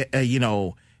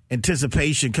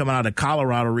 anticipation coming out of the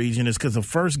Colorado region, is because the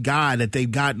first guy that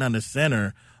they've gotten under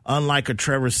center, unlike a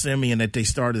Trevor Siemian that they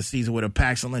started the season with, a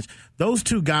Paxton Lynch, those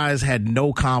two guys had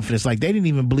no confidence. Like, they didn't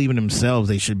even believe in themselves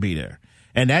they should be there.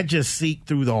 And that just seeped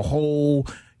through the whole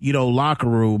locker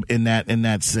room in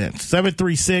that sense.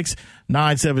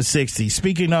 736-9760.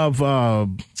 Speaking of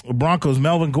Broncos,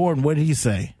 Melvin Gordon, what did he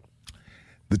say?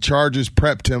 The Chargers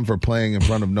prepped him for playing in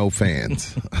front of no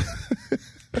fans.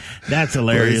 That's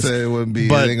hilarious. They said it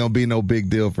ain't gonna be no big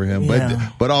deal for him.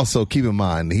 Yeah. But also keep in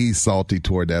mind, he's salty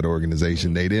toward that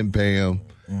organization. They didn't pay him.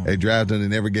 They drafted him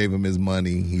and never gave him his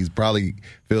money. He's probably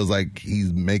feels like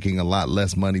he's making a lot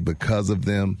less money because of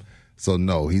them. So,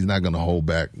 no, he's not going to hold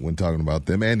back when talking about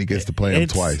them, and he gets to play them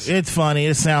twice. It's funny.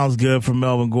 It sounds good for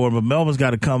Melvin Gordon, but Melvin's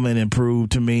got to come in and prove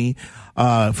to me.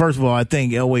 First of all, I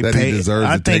think Elway paid him. And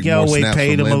I think Elway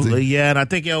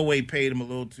paid him a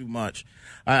little too much.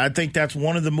 I think that's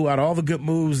one of the out of all the good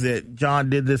moves that John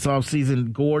did this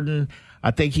offseason. Gordon, I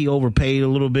think he overpaid a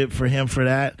little bit for him for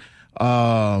that.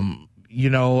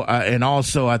 And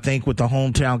also I think with the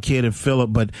hometown kid and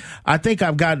Phillip, but I think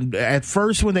I've gotten, at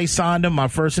first when they signed him, my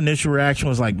first initial reaction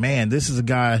was like, man, this is a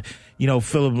guy,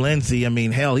 Phillip Lindsay. I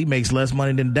mean, hell, he makes less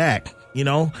money than Dak.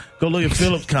 Go look at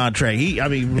Phillip's contract.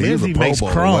 Lindsay makes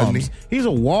crumbs. He's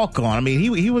a walk-on. I mean,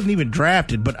 he wasn't even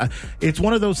drafted, but it's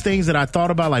one of those things that I thought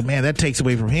about, like, man, that takes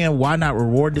away from him. Why not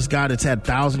reward this guy that's had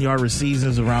 1,000-yard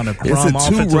seasons around a crumb offensive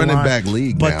line? It's a two-running-back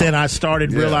league But now. then I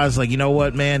started realizing, like, you know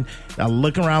what, man? I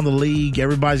look around the league.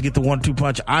 Everybody's get the 1-2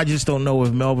 punch. I just don't know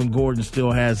if Melvin Gordon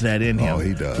still has that in him. Oh,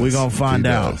 he does. We're going to find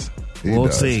out. We'll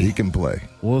see. He can play.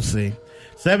 We'll see.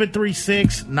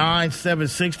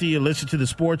 736-9760. You listen to the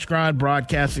Sports Grind,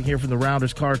 broadcasting here from the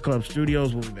Rounders Car Club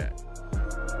studios. We'll be back.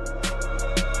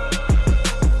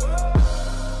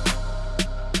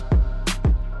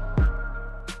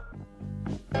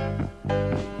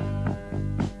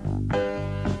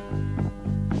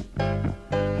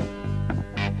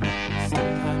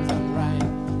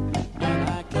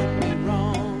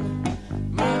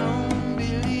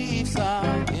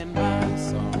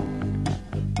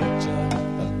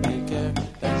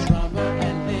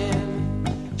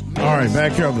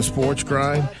 Back here on the Sports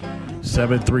Grind,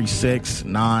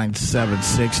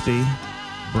 736-9760,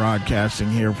 broadcasting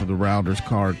here from the Rounders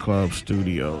Car Club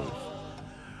studios.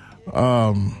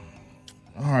 All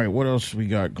right, what else we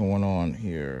got going on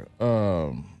here?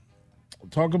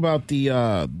 Talk about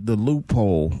the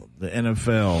loophole, the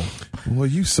NFL. Well,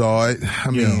 you saw it.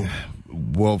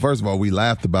 Well, first of all, we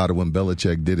laughed about it when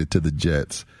Belichick did it to the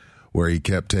Jets, where he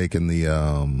kept taking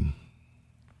the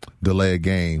delay a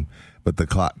game. But the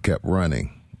clock kept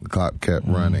running.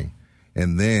 running.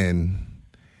 And then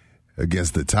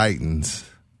against the Titans,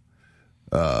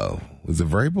 was it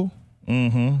Vrabel?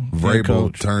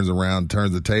 Vrabel turns around,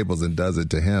 turns the tables, and does it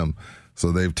to him.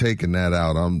 So they've taken that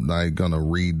out. I'm not going to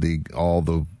read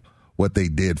what they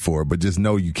did for it, but just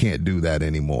know you can't do that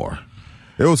anymore.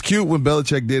 It was cute when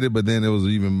Belichick did it, but then it was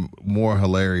even more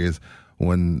hilarious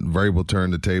when Vrabel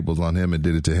turned the tables on him and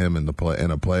did it to him in a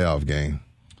playoff game.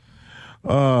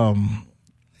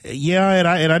 Yeah,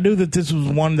 and I knew that this was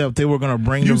one that they were going to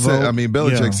bring to vote. I mean,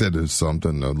 Belichick said it's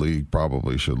something the league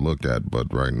probably should look at,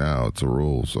 but right now it's a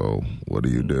rule, so what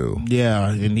do you do? Yeah,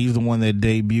 and he's the one that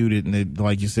debuted it, and it,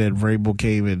 like you said, Vrabel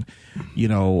came and,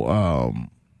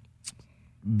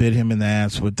 bit him in the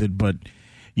ass with it. But,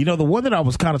 the one that I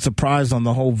was kind of surprised on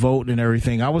the whole vote and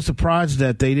everything, I was surprised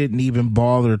that they didn't even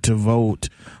bother to vote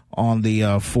on the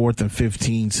 4th and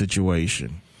 15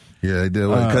 situation. Yeah, they did,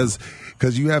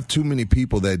 because you have too many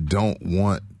people that don't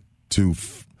want to.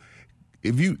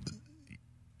 If you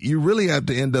really have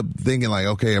to end up thinking like,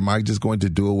 okay, am I just going to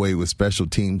do away with special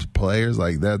teams players?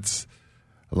 Like that's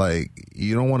like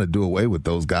you don't want to do away with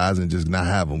those guys and just not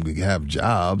have them have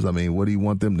jobs. I mean, what do you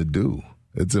want them to do?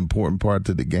 It's an important part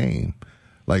to the game.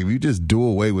 Like if you just do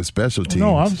away with special teams.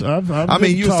 No, I've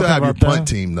you still have your punt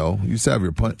team though. You still have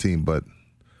your punt team, but.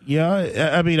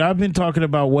 Yeah, I mean, I've been talking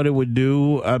about what it would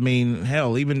do. I mean,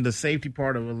 hell, even the safety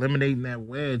part of eliminating that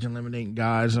wedge, eliminating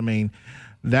guys. I mean,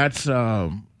 that's,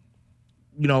 but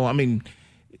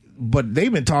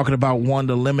they've been talking about wanting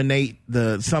to eliminate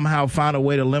somehow find a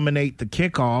way to eliminate the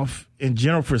kickoff in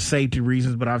general for safety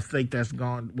reasons, but I think that's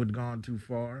gone too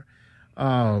far.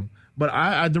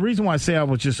 But the reason why I say I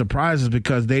was just surprised is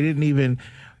because they didn't even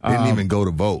go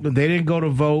to vote. They didn't go to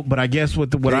vote, but I guess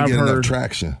what I've heard, enough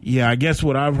traction. Yeah, I guess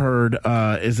what I've heard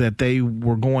is that they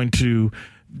were going to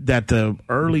that the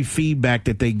early feedback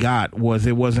that they got was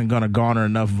it wasn't going to garner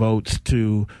enough votes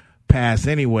to pass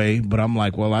anyway. But I'm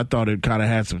like, well, I thought it kind of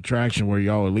had some traction where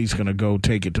y'all at least going to go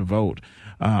take it to vote,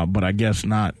 but I guess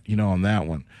not. On that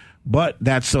one. But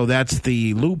that's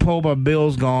the loophole by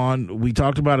Bills gone. We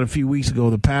talked about it a few weeks ago.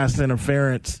 The pass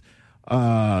interference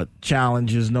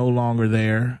challenge is no longer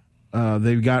there.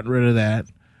 They've gotten rid of that.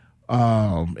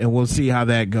 And we'll see how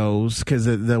that goes. Because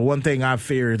the one thing I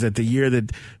fear is that the year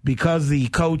that, because the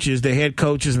head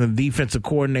coaches and the defensive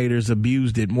coordinators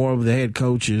abused it, more of the head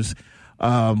coaches,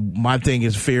 my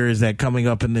fear is that coming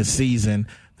up in this season,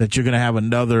 that you're going to have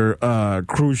another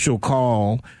crucial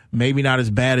call, maybe not as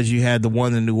bad as you had the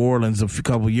one in New Orleans a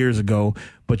couple years ago,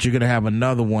 but you're going to have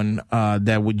another one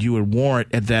you would warrant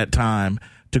at that time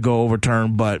to go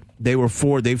overturn. But the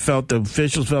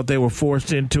officials felt they were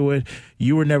forced into it.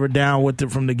 You were never down with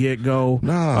it from the get-go.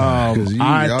 No, because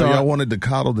y'all wanted to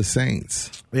coddle the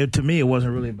Saints. To me, it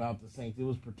wasn't really about the Saints. It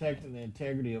was protecting the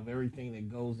integrity of everything that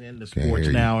goes into sports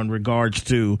now in regards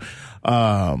to,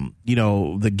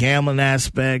 the gambling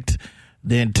aspect,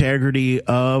 the integrity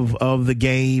of the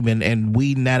game, and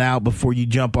weeding that out before you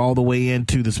jump all the way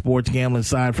into the sports gambling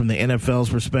side from the NFL's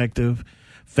perspective.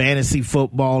 Fantasy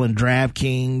football and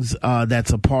DraftKings,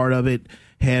 that's a part of it,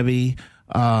 heavy.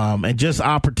 And just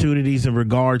opportunities in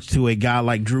regards to a guy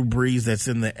like Drew Brees that's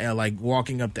in the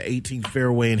walking up the 18th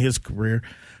fairway in his career.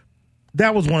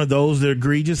 That was one of those that are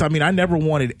egregious. I mean, I never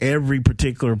wanted every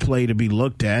particular play to be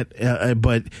looked at,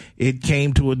 but it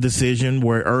came to a decision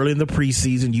where early in the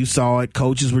preseason you saw it.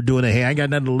 Coaches were doing it. Hey, I ain't got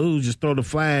nothing to lose. Just throw the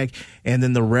flag. And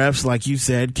then the refs, like you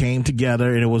said, came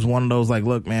together, and it was one of those like,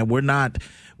 look, man, we're not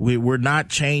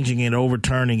changing it,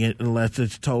 overturning it unless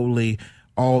it's totally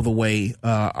all the way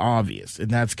obvious. And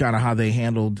that's kind of how they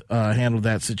handled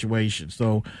that situation.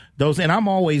 So and I'm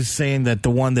always saying that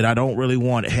the one that I don't really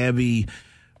want heavy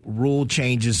rule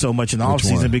changes so much in the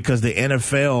offseason, because the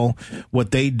NFL, what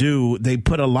they do, they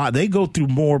go through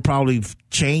more probably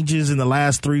changes in the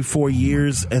last 3-4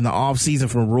 years in the offseason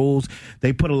for rules.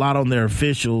 They put a lot on their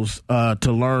officials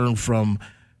to learn from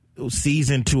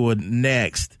season to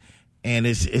next. And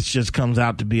it just comes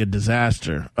out to be a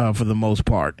disaster for the most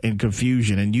part, and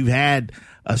confusion. And you've had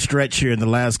a stretch here in the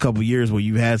last couple of years where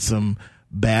you've had some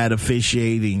bad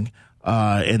officiating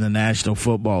in the National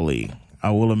Football League.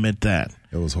 I will admit that.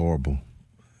 It was horrible.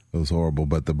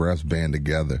 But the refs band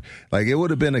together. Like, it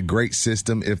would have been a great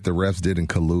system if the refs didn't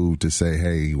collude to say,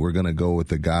 hey, we're going to go with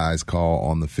the guy's call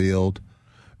on the field.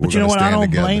 But you know what? I don't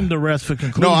blame the refs for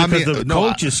concluding because the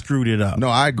coaches screwed it up. No,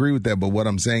 I agree with that. But what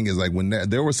I'm saying is, like, when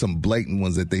there were some blatant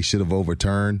ones that they should have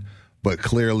overturned, but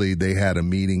clearly they had a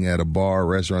meeting at a bar or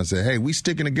restaurant and said, hey, we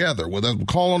sticking together. Well, the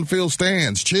call on the field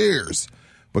stands. Cheers.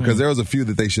 Because there was a few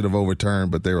that they should have overturned,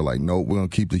 but they were like, nope, we're going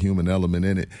to keep the human element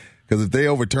in it. Because if they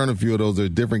overturn a few of those, they're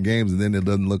different games, and then it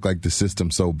doesn't look like the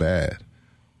system's so bad.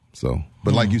 So,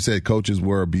 but like you said, coaches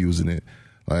were abusing it.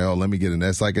 Like, oh, let me get in.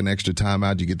 That's like an extra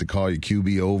timeout. You get to call your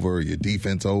QB over or your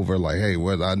defense over. Like, hey,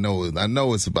 what I know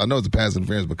it's a pass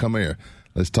interference, but come here,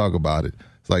 let's talk about it.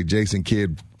 It's like Jason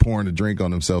Kidd pouring a drink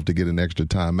on himself to get an extra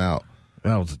timeout.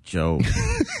 That was a joke.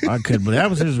 I couldn't, but that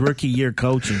was his rookie year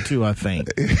coaching too. I think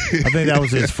that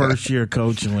was his first year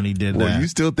coaching when he did that. Well, you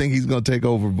still think he's going to take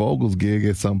over Vogel's gig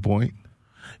at some point?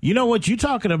 You know what? You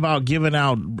talking about giving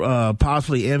out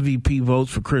possibly MVP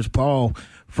votes for Chris Paul?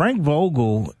 Frank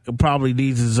Vogel probably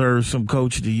deserves some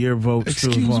Coach of the Year votes.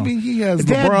 Excuse me, he has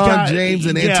LeBron James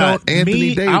and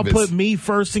Anthony Davis. I'll put me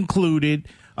first included.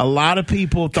 A lot of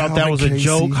people thought that was a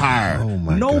joke hire. Oh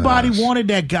my Nobody gosh. wanted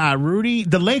that guy, Rudy.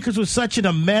 The Lakers were such in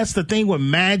a mess. The thing with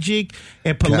Magic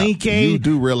and Pelinka. You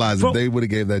do realize if they would have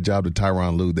gave that job to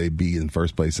Tyronn Lue, they'd be in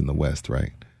first place in the West,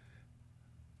 right?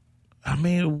 I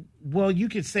mean, well, you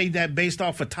could say that based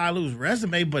off of Ty Lue's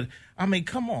resume, but I mean,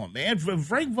 come on, man.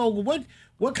 Frank Vogel,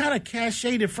 what kind of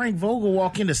cachet did Frank Vogel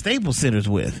walk into Staples Centers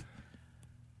with?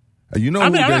 I'm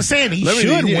not saying he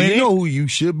should win. You know who you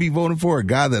should be voting for? A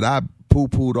guy that I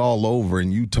poo-pooed all over,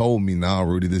 and you told me, "Nah,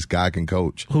 Rudy, this guy can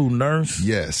coach." Who, Nurse?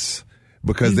 Yes,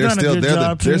 because He's they're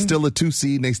still a 2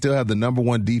 seed, and they still have the number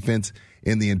 1 defense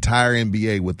in the entire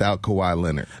NBA without Kawhi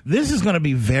Leonard. This is going to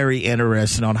be very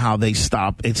interesting on how they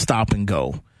stop and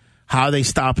go, how they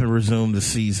stop and resume the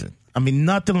season. I mean,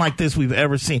 nothing like this we've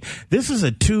ever seen. This is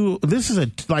like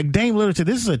Dame Lillard said,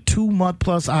 this is a 2-month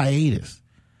plus hiatus.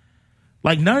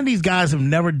 Like, none of these guys have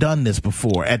never done this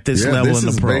before at this level in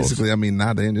the pros. Basically, I mean,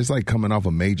 it's like coming off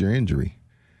a major injury.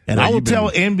 And I will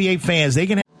tell NBA fans, they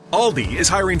can have Aldi is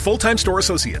hiring full-time store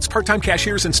associates, part-time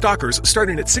cashiers, and stockers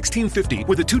starting at $16.50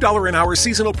 with a $2 an hour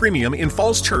seasonal premium in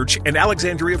Falls Church and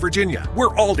Alexandria, Virginia.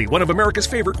 We're Aldi, one of America's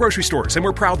favorite grocery stores, and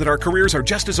we're proud that our careers are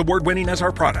just as award-winning as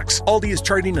our products. Aldi is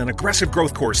charting an aggressive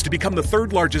growth course to become the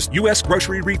 3rd largest U.S.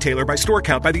 grocery retailer by store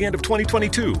count by the end of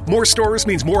 2022. More stores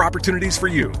means more opportunities for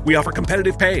you. We offer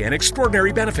competitive pay and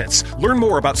extraordinary benefits. Learn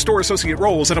more about store associate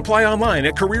roles and apply online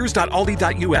at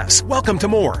careers.aldi.us. Welcome to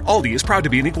more. Aldi is proud to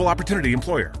be an equal opportunity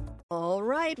employer. All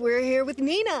right, we're here with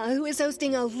Nina, who is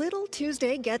hosting a little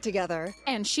Tuesday get-together.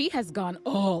 And she has gone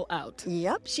all out.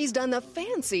 Yep, she's done the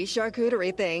fancy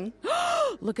charcuterie thing.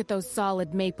 Look at those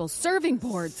solid maple serving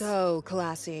boards. So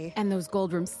classy. And those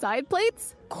gold rim side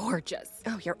plates? Gorgeous.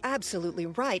 Oh, you're absolutely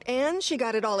right. And she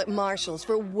got it all at Marshall's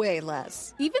for way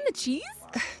less. Even the cheese?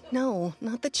 No,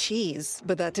 not the cheese,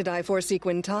 but that to die for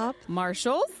sequin top.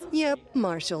 Marshall's? Yep,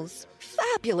 Marshall's.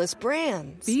 Fabulous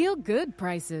brands. Feel good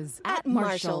prices at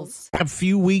Marshall's. a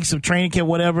few weeks of training camp,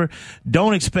 whatever.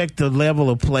 Don't expect the level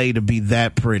of play to be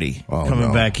that pretty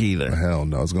coming back either. Hell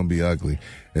no, it's going to be ugly,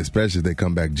 especially if they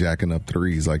come back jacking up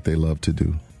threes like they love to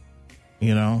do.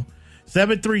 You know?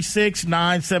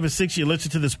 736-976. You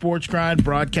listen to the Sports Grind,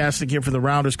 broadcasting here for the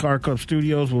Rounders Car Club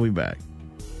Studios. We'll be back.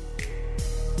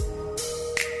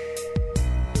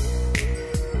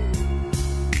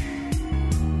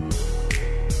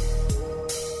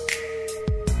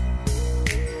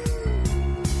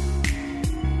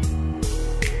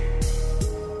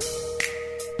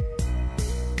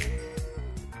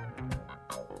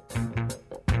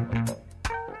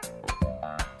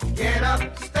 Get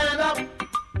up, stand up.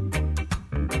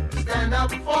 Stand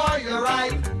up for your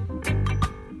right.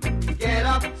 Get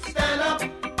up, stand up.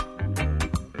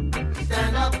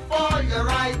 Stand up for your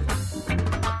right.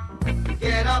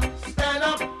 Get up, stand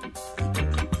up.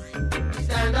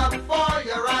 Stand up for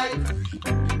your right.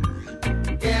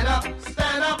 Get up,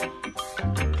 stand up.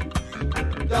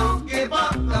 Don't give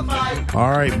up the fight.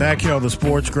 All right, back here on the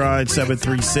Sports Grind,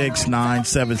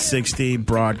 736-9760,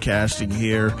 broadcasting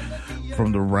here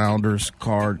from the Rounders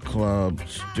Card Club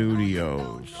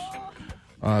Studios.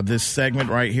 This segment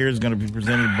right here is going to be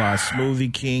presented by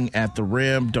Smoothie King at the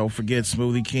Rim. Don't forget,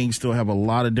 Smoothie King still have a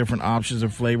lot of different options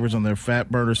and flavors on their fat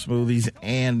burner smoothies,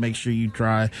 and make sure you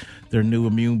try their new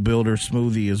Immune Builder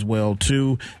smoothie as well,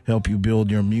 too. Help you build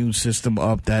your immune system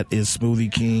up. That is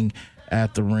Smoothie King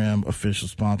at the Rim, official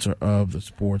sponsor of the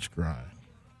Sports Grind.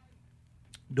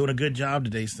 Doing a good job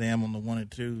today, Sam, on the 1 and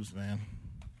 2s, man.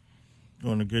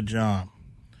 Doing a good job.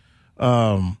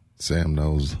 Sam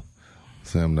knows.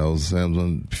 Sam's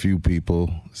when few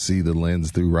people see the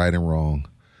lens through right and wrong.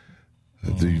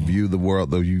 If you view the world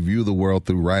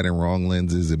through right and wrong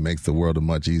lenses, it makes the world a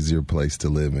much easier place to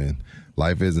live in.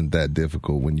 Life isn't that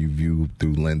difficult when you view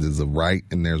through lenses of right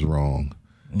and there's wrong.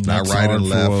 Not right and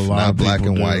left, not black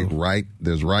and white. Right,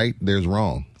 there's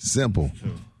wrong. Simple.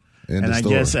 And I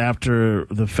guess after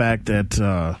the fact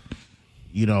that,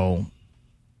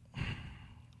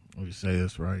 let me say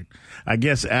this right. I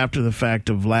guess after the fact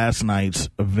of last night's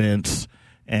events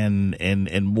and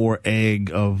more egg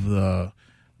of the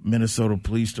Minnesota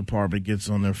Police Department gets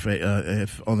on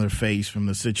their face from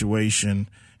the situation.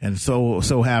 And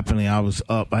so happening, I was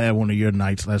up. I had one of your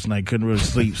nights last night. Couldn't really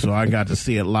sleep, so I got to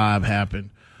see it live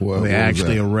happen. They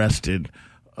actually arrested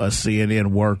a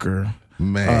CNN worker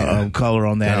of color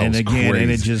on that. And again, crazy.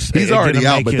 And it just he's already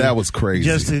out, but that was crazy.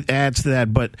 Just it adds to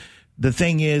that. But the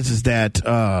thing is that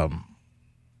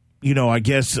I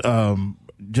guess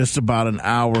just about an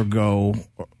hour ago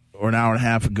or an hour and a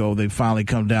half ago, they finally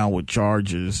come down with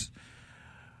charges,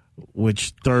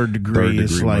 which third degree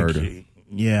is like murder.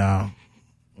 Yeah.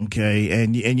 Okay,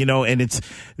 and it's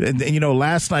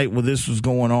last night when this was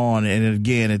going on, and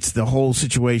again, it's the whole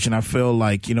situation. I feel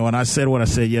like, and I said what I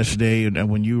said yesterday, and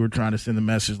when you were trying to send the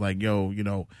message like,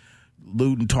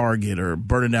 looting Target or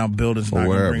burning down buildings not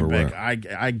going to bring back.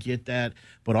 I get that,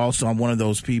 but also I'm one of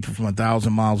those people from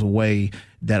 1,000 miles away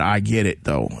that I get it,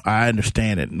 though. I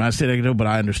understand it. And I said I know, but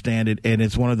I understand it, and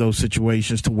it's one of those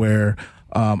situations to where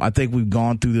I think we've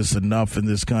gone through this enough in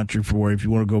this country for where if you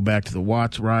want to go back to the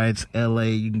Watts riots,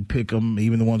 L.A., you can pick them,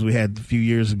 even the ones we had a few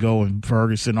years ago in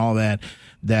Ferguson, all that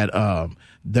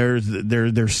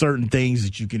there's certain things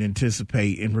that you can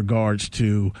anticipate in regards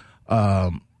to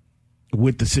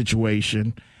with the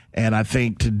situation. And I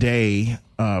think today,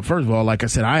 first of all, like I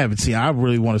said, I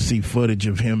really want to see footage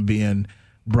of him being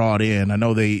brought in. I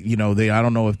know I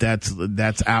don't know if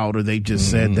that's out or they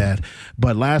just said that,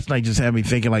 but last night just had me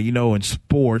thinking, like, in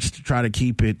sports, to try to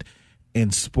keep it in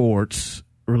sports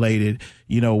related,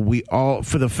 we all,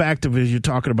 for the fact of it, you're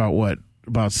talking about what,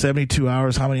 about 72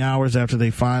 hours, how many hours after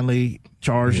they finally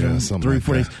charged him?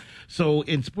 3-4 days. So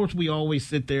in sports, we always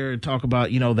sit there and talk about,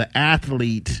 the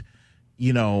athlete,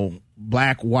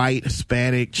 black, white,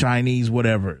 Hispanic, Chinese,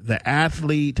 whatever. The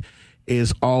athlete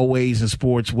is always in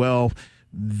sports. Well,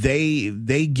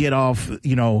 they get off,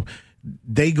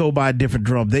 they go by a different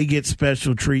drum. They get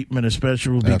special treatment,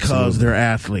 especially because they're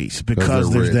athletes,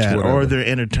 because there's that, or they're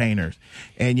entertainers.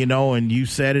 And, and you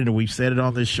said it, and we've said it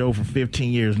on this show for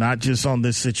 15 years, not just on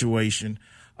this situation,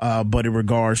 but in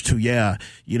regards to,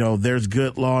 there's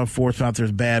good law enforcement out there,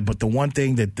 there's bad. But the one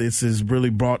thing that this has really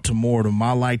brought to more to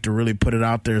my light to really put it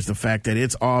out there is the fact that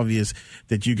it's obvious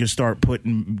that you can start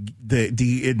putting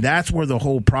and that's where the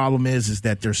whole problem is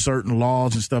that there's certain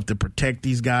laws and stuff to protect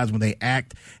these guys when they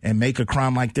act and make a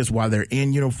crime like this while they're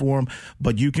in uniform.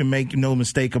 But you can make no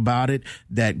mistake about it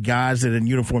that guys that are in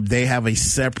uniform, they have a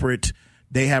separate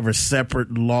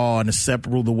law and a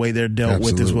separate rule the way they're dealt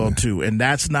with as well too, and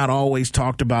that's not always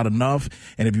talked about enough.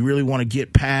 And if you really want to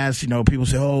get past, people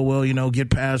say, oh well, get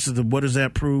past what does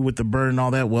that prove with the burn and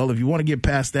all that? Well, if you want to get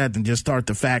past that, then just start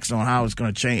the facts on how it's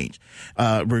going to change,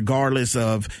 regardless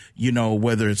of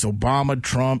whether it's Obama,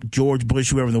 Trump, George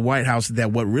Bush, whoever in the White House.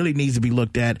 That what really needs to be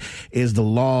looked at is the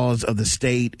laws of the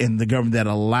state and the government that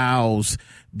allows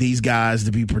these guys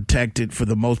to be protected for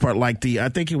the most part. Like I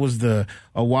think it was a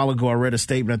while ago, I read a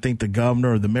statement. I think the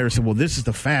governor or the mayor said, well, this is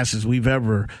the fastest we've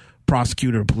ever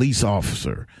prosecuted a police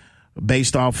officer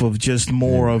based off of just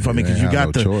more of, because you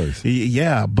got choice.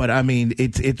 But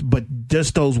but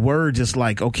just those words, it's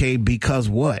like, okay, because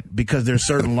what? Because there's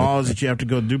certain laws that you have to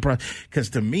go do. Because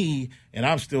to me, and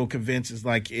I'm still convinced, it's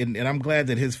like, and I'm glad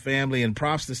that his family, and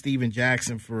props to Steven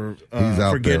Jackson for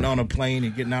getting on a plane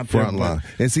and getting out there. Front line.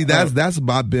 And see, that's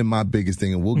been my biggest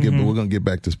thing, and we're going to get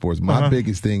back to sports. My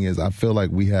biggest thing is I feel like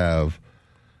you have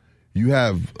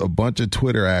a bunch of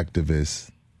Twitter activists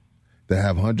that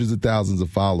have hundreds of thousands of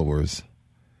followers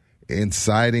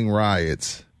inciting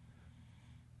riots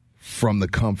from the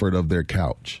comfort of their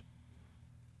couch.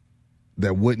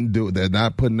 That wouldn't do it. They're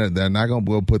not going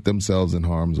to put themselves in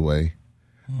harm's way,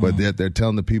 but they're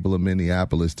telling the people of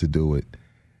Minneapolis to do it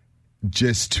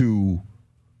just to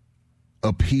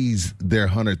appease their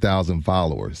 100,000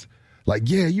 followers. Like,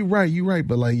 yeah, you're right.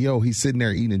 But like, yo, he's sitting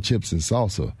there eating chips and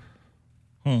salsa.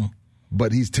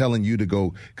 But he's telling you to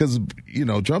go, because,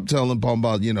 Trump telling Paul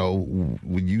about,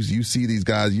 when you see these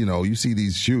guys, you see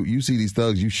these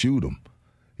thugs, you shoot them.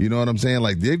 You know what I'm saying?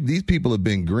 Like, these people have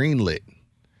been greenlit.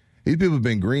 These people have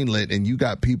been greenlit, and you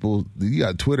got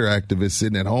Twitter activists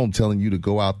sitting at home telling you to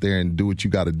go out there and do what you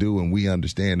got to do, and we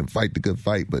understand and fight the good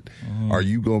fight. But are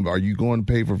you going to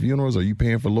pay for funerals? Are you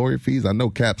paying for lawyer fees? I know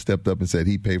Cap stepped up and said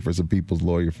he paid for some people's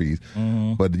lawyer fees.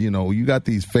 But, you got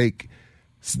these fake,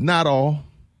 not all.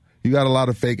 You got a lot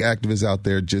of fake activists out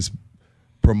there just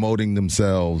promoting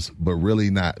themselves, but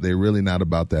they're really not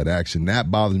about that action. That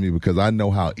bothers me because I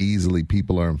know how easily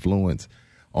people are influenced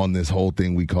on this whole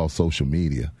thing we call social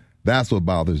media. That's what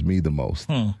bothers me the most.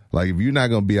 Like, if you're not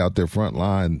going to be out there front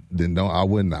line, then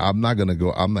I'm not going to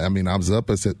go. I'm as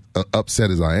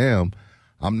upset as I am.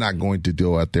 I'm not going to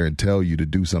go out there and tell you to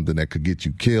do something that could get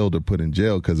you killed or put in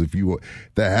jail, because if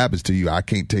that happens to you, I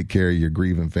can't take care of your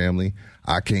grieving family.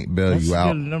 I can't bail you out.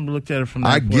 I never looked at it from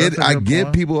that I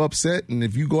get people upset, and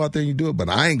if you go out there and you do it, but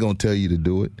I ain't going to tell you to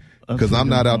do it because I'm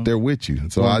not out there with you.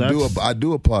 So I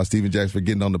do applaud Steven Jackson for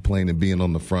getting on the plane and being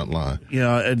on the front line.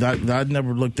 Yeah, and I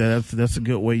never looked at it. That's a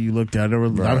good way you looked at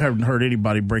it. I haven't heard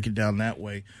anybody break it down that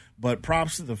way. But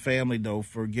props to the family, though,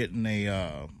 for getting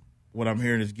what I'm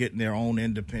hearing is getting their own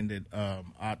independent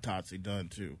autopsy done,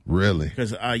 too. Really?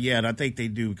 Because, and I think they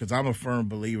do, because I'm a firm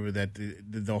believer that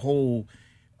the whole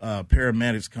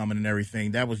paramedics coming and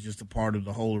everything, that was just a part of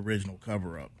the whole original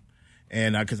cover-up.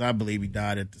 And because I believe he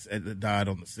died died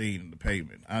on the scene, in the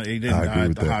pavement. He didn't die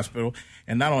at the hospital.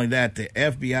 And not only that, the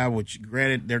FBI, which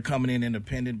granted they're coming in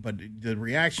independent, but the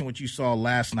reaction which you saw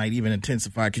last night even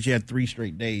intensified because you had 3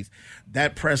 straight days.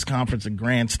 That press conference and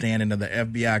grandstanding of the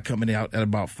FBI coming out at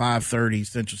about 5:30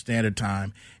 Central Standard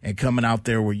Time and coming out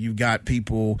there where you got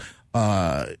people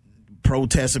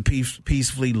protesting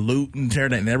peacefully, looting,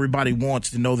 tearing, and everybody wants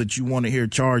to know that you want to hear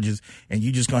charges, and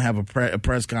you just going to have a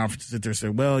press conference sit there and say,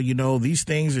 well, these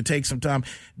things would take some time.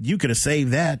 You could have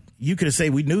saved that. You could have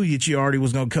said, we knew that you already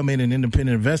was going to come in and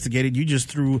independent investigate it. You just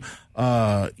threw,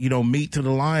 meat to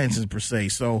the lions, per se.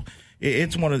 So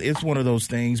it's one of those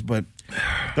things, but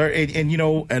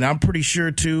and I'm pretty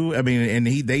sure too. I mean, and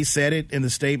they said it in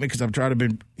the statement because I've tried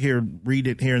to read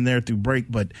it here and there through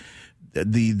break, but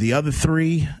the other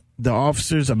 3. The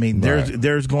officers, I mean,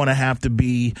 there's going to have to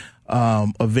be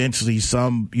eventually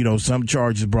some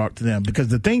charges brought to them, because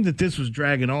the thing that this was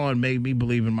dragging on made me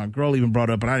believe, and my girl even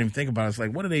brought up, and I didn't even think about it. It's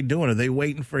like, what are they doing? Are they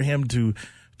waiting for him to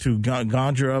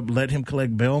conjure up, let him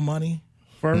collect bail money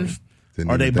first?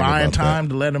 Are they buying time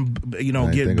to let him,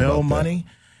 get bail money?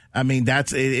 I mean,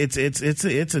 it's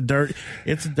a dirty.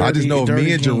 I just know if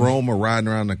me and game. Jerome are riding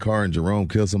around in the car and Jerome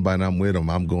kills somebody and I'm with him,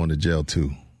 I'm going to jail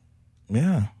too.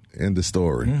 Yeah. End the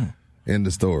story. End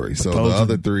the story. So the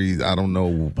other 3, I don't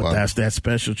know. But that's that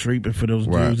special treatment for those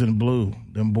dudes in blue,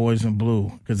 them boys in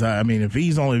blue. Because I mean, if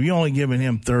you're only giving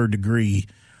him 3rd degree,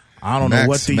 I don't know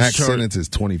what these max sentence is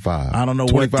 25. I don't know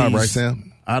 25, what these, right,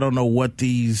 Sam? I don't know what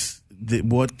these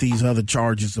other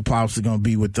charges are possibly going to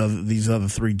be with these other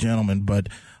 3 gentlemen, but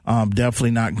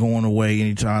definitely not going away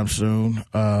anytime soon.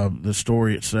 The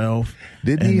story itself.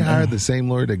 Didn't he hire the same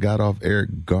lawyer that got off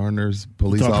Eric Garner's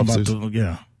police officers?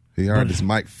 He hired this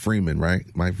Mike Freeman, right?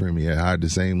 Mike Freeman, hired the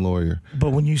same lawyer. But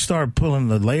when you start pulling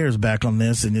the layers back on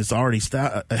this, and it's already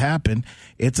happened,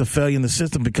 it's a failure in the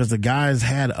system because the guys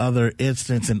had other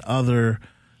incidents and other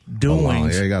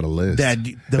doings. He got a list.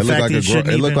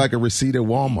 It looked like a receipt at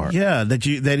Walmart. Yeah,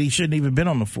 that he shouldn't even been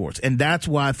on the force, and that's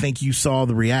why I think you saw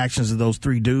the reactions of those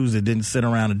 3 dudes that didn't sit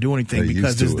around and do anything,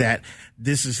 because this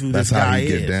is who this guy is. That's how he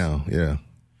get down. Yeah.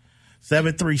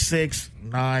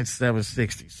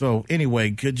 736-9760. So anyway,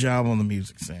 good job on the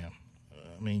music, Sam.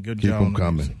 Good Keep job on the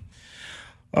coming. music.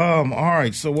 All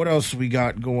right, so what else we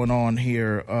got going on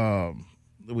here?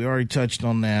 We already touched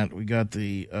on that. We got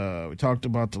we talked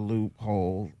about the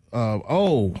loophole.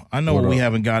 I know what we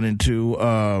haven't got into.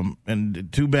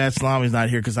 And too bad Salami's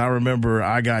not here, because I remember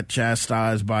I got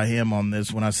chastised by him on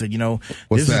this when I said,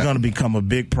 this is going to become a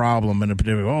big problem. And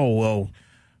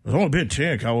there's only been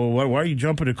 10. Why are you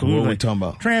jumping to conclusion? What are we talking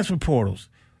about? Transfer portals.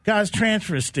 Guys,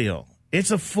 transfer still. It's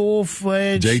a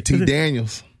full-fledged. JT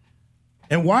Daniels.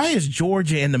 And why is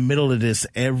Georgia in the middle of this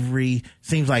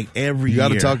seems like every year? You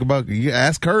got to talk about,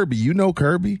 ask Kirby. You know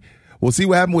Kirby. Well, see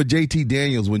what happened with JT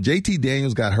Daniels. When JT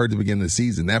Daniels got hurt at the beginning of the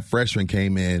season, that freshman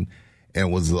came in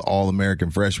and was the All-American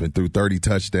freshman, threw 30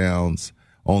 touchdowns,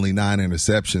 only 9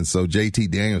 interceptions. So JT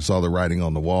Daniels saw the writing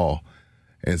on the wall.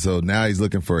 And so now he's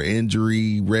looking for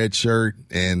injury, red shirt,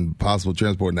 and possible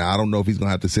transport. Now, I don't know if he's going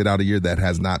to have to sit out a year. That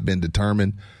has not been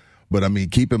determined. But,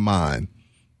 keep in mind,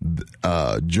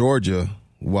 Georgia,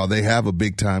 while they have a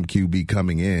big-time QB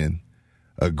coming in,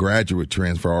 a graduate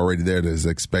transfer already there that is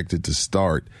expected to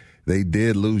start, they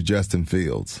did lose Justin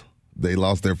Fields. They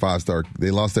lost their 5-star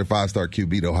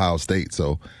QB to Ohio State.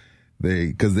 So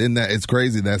because in that, it's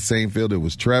crazy, that same field, it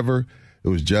was Trevor, it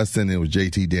was Justin, it was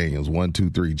JT Daniels, 1, 2,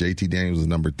 3. JT Daniels is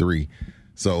number 3.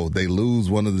 So they lose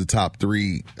one of the top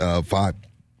 3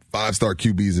 five-star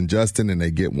QBs in Justin, and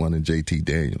they get one in JT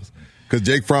Daniels. Because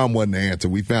Jake Fromm wasn't the answer.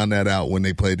 We found that out when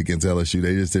they played against LSU.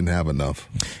 They just didn't have enough.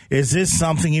 Is this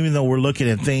something, even though we're looking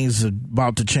at things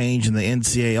about to change in the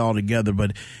NCAA altogether,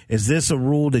 but is this a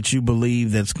rule that you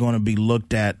believe that's going to be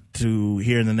looked at to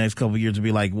here in the next couple of years to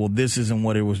be like, well, this isn't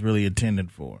what it was really intended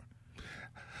for?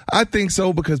 I think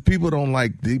so, because people don't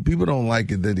like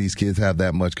it that these kids have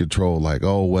that much control. Like,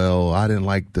 oh, well, I didn't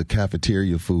like the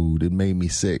cafeteria food. It made me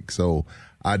sick, so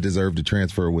I deserve to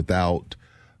transfer without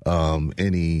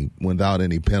without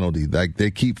any penalty. Like,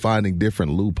 they keep finding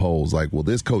different loopholes. Like, well,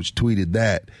 this coach tweeted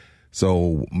that,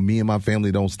 so me and my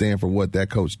family don't stand for what that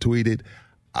coach tweeted.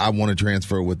 I want to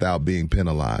transfer without being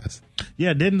penalized.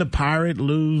 Yeah, didn't the Pirate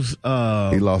lose?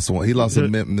 He lost one. He lost the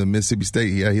Mississippi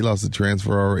State. Yeah, he lost the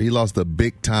transfer. He lost a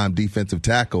big time defensive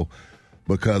tackle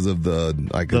because of the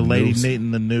lady noose.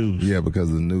 knitting the noose. Yeah, because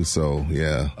of the noose. So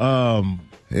yeah.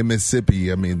 In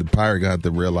Mississippi, I mean, the Pirate got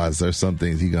to realize there's some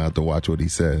things he gonna have to watch what he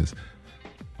says.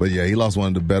 But yeah, he lost one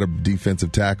of the better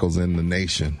defensive tackles in the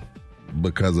nation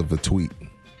because of a tweet.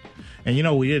 And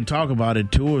we didn't talk about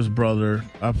it. Tua's brother,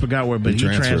 I forgot where, but he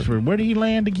transferred. Where did he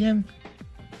land again?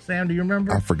 Sam, do you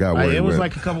remember? I forgot where it was went.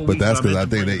 Like a couple but weeks. But that's because I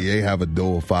think they have a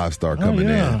dual 5-star coming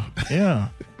in. Yeah.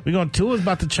 Tua's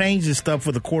about to change his stuff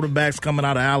for the quarterbacks coming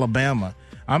out of Alabama.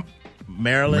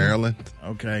 Maryland.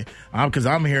 Okay. Because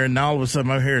I'm hearing, now all of a sudden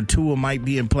I'm hearing Tua might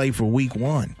be in play for week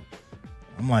 1.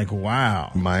 I'm like, wow.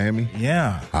 Miami?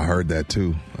 Yeah. I heard that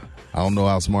too. I don't know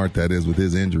how smart that is with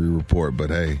his injury report,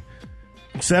 but hey.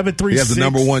 736. He has the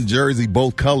number 1 jersey,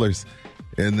 both colors,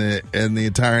 in the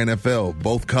entire NFL,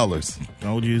 both colors.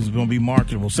 Told you it's going to be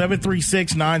marketable.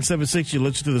 736-976. You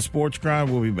listen to the Sports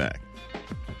Grind. We'll be back.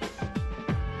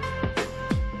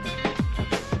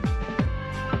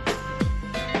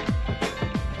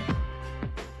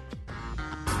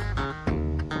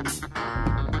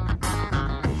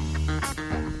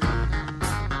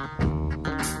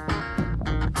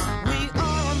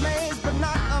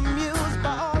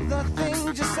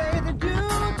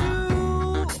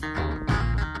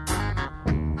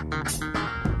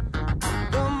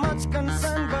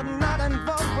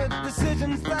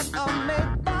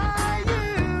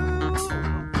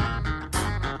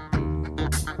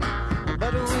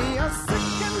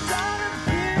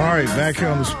 All right, back here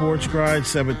on the Sports Grind,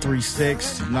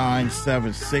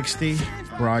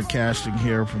 736-9760. Broadcasting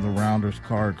here from the Rounders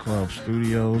Card Club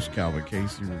studios. Calvin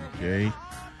Casey, Rudy J.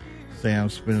 Sam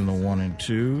spinning the 1 and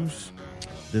 2s.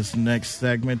 This next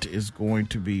segment is going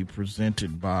to be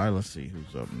presented by, let's see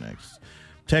who's up next.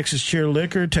 Texas Cheer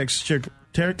Liquor. Texas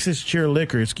Cheer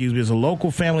Liquor, is a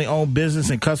local family-owned business,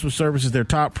 and customer service is their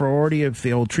top priority. If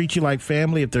they'll treat you like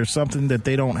family, if there's something that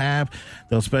they don't have,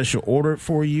 they'll special order it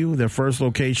for you. Their first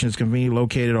location is conveniently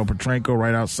located on Petranco,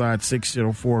 right outside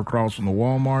 604 across from the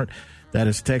Walmart. That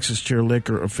is Texas Cheer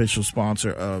Liquor, official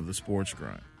sponsor of the Sports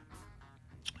Grind.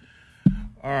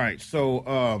 All right,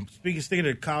 so sticking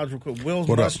to college real quick, Will's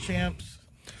Muschamps.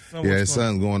 Yeah, his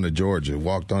son's going to Georgia,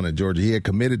 walked on to Georgia. He had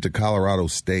committed to Colorado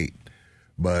State.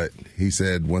 But he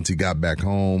said once he got back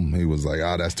home, he was like,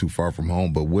 that's too far from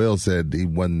home. But Will said he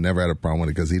never had a problem with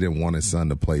it because he didn't want his son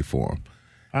to play for him.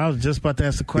 I was just about to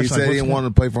ask the question. He said he didn't want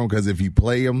to play for him because if you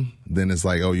play him, then it's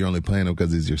like, you're only playing him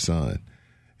because he's your son.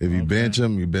 If you bench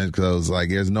him, you bench because like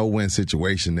there's no win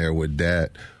situation there with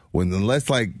dad.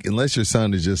 Unless your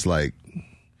son is just like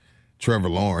Trevor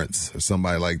Lawrence or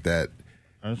somebody like that,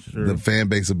 that's true. The fan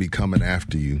base will be coming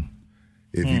after you.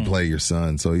 If you play your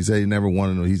son. So he said he never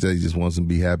wanted to. He said he just wants him to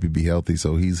be happy, be healthy.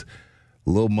 So he's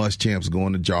little Muschamps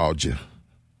going to Georgia.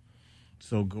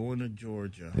 So going to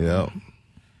Georgia. Yep.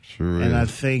 Sure and is. I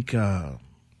think, I'm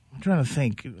trying to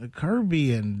think,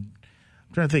 Kirby and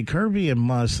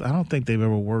Muss, I don't think they've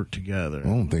ever worked together. I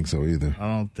don't think so either. I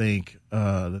don't think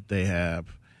that they have.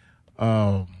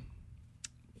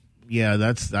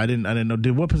 Yeah, I didn't know.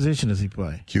 What position does he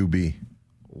play? QB.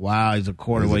 Wow, he's a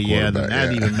quarterback. Yeah,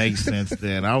 that even makes sense.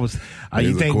 Then you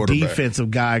think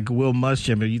defensive guy Will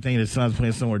Muschamp? You think his son's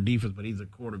playing somewhere defense, but he's a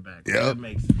quarterback. Yeah,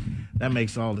 that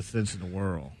makes all the sense in the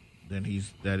world. Then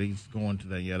he's going to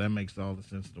that. Yeah, that makes all the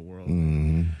sense in the world.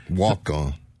 Walk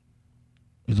on.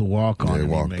 He's a walk on. They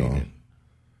walked on.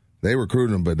 They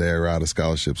recruited him, but they're out of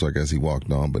scholarship, so I guess he walked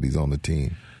on. But he's on the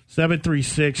team.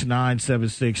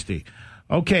 736-9760.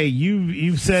 Okay,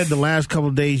 you've said the last couple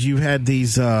of days you've had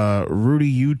these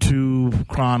Rudy YouTube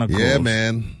Chronicles. Yeah,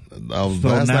 man.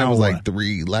 Last night was like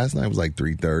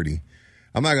 3:30.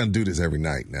 I'm not gonna do this every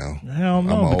night now. Hell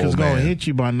no, because it's gonna hit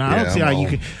you by now. I don't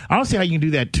see how you can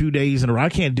do that 2 days in a row. I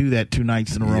can't do that 2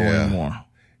 nights in a row anymore.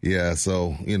 Yeah,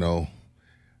 so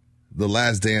The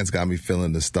Last Dance got me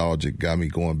feeling nostalgic, got me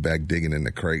going back digging in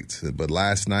the crates. But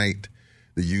last night,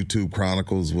 the YouTube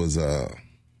Chronicles was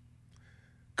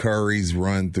Curry's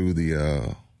run through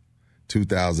the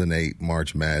 2008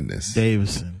 March Madness.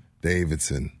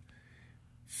 Davidson.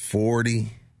 40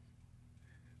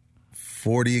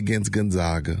 against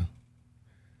Gonzaga.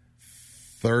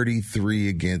 30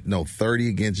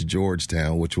 against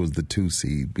Georgetown, which was the 2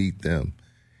 seed, beat them.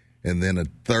 And then a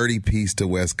 30-piece to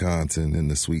Wisconsin in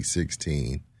the Sweet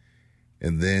 16.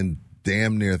 And then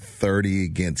damn near 30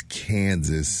 against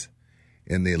Kansas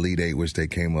in the Elite Eight, which they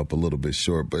came up a little bit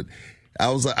short. But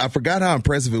I forgot how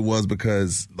impressive it was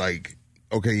because, like,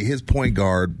 okay, his point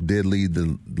guard did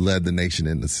led the nation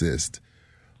in assists.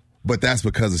 But that's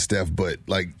because of Steph. But,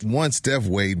 like, Steph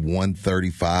weighed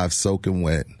 135 soaking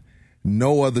wet.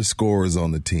 No other scorers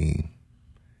on the team.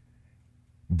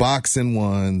 Boxing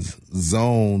ones,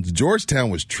 zones.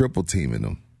 Georgetown was triple teaming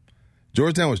them.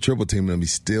 He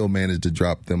still managed to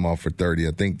drop them off for 30.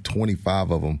 I think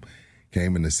 25 of them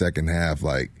came in the second half.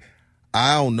 Like,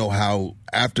 I don't know how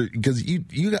because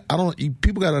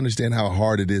people got to understand how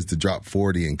hard it is to drop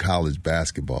 40 in college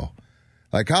basketball.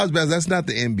 Like, college basketball, that's not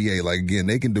the NBA. Like, again,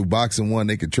 they can do boxing one,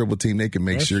 they can triple team, they can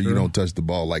make sure you don't touch the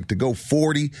ball. Like, to go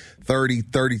 40, 30,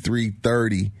 33,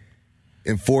 30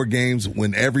 in 4 games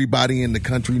when everybody in the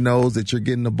country knows that you're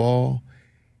getting the ball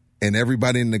and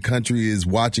everybody in the country is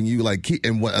watching you. Like,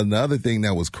 and another thing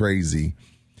that was crazy,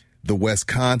 the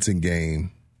Wisconsin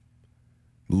game,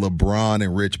 LeBron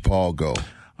and Rich Paul go.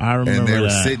 I remember and they were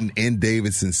that. sitting in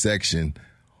Davidson section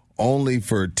only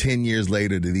for 10 years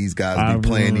later do these guys be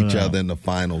playing each other in the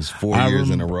finals 4 years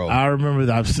in a row. I remember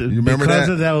that. You remember because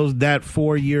that? Of that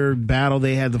 4-year battle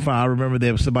they had. I remember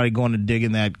there was somebody going to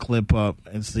digging that clip up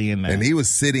and seeing that. And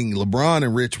LeBron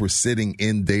and Rich were sitting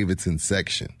in Davidson's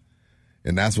section.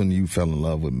 And that's when you fell in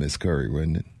love with Miss Curry,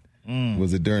 wasn't it?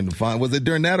 Was it during the final? Was it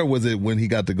during that, or was it when he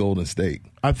got to Golden State?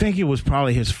 I think it was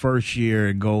probably his first year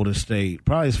at Golden State.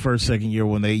 Probably his second year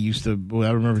when they used to.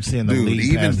 I remember seeing the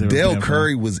league even pass Dale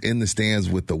Curry was in the stands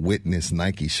with the Witness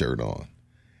Nike shirt on,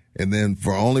 and then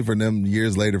for them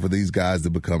years later for these guys to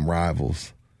become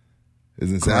rivals.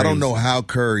 I don't know how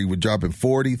Curry would drop in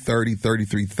 40, 30,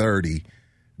 33, 30,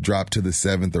 drop to the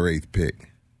 7th or 8th pick.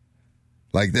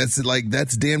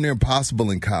 That's damn near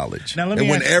impossible in college. Now,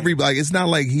 it's not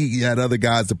like he had other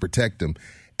guys to protect him.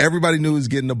 Everybody knew he was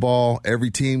getting the ball.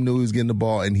 Every team knew he was getting the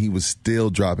ball, and he was still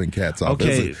dropping cats off.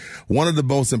 Okay. One of the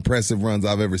most impressive runs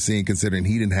I've ever seen, considering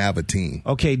he didn't have a team.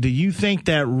 Okay, do you think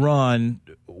that run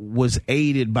was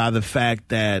aided by the fact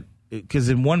that, because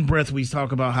in one breath we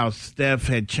talk about how Steph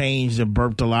had changed and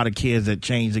burped a lot of kids that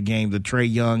changed the game, the Trae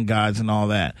Young guys and all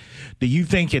that. Do you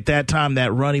think at that time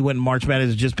that run he went in March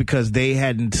Madness just because they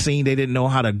didn't know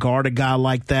how to guard a guy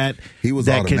like that? He was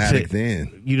automatic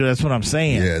then. That's what I'm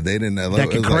saying. Yeah, they didn't know.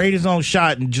 That could create his own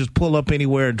shot and just pull up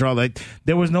anywhere and draw.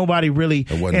 There was nobody really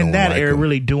in that era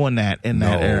really doing that in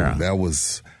that era. I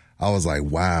was like,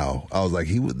 wow. I was like,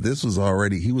 he was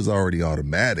already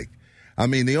automatic. I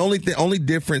mean, the only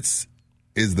difference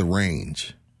is the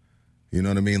range. You know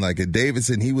what I mean? Like at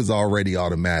Davidson, he was already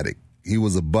automatic. He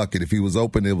was a bucket. If he was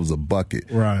open, it was a bucket.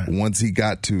 Right. Once he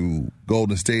got to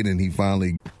Golden State and he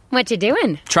finally... What you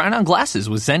doing? Trying on glasses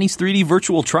with Zenny's 3D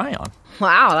virtual try-on.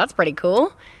 Wow, that's pretty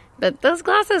cool. But those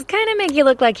glasses kind of make you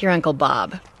look like your Uncle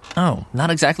Bob. Oh,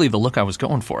 not exactly the look I was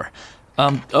going for.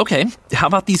 Okay, how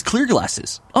about these clear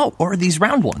glasses? Oh, or these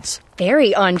round ones?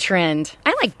 Very on trend.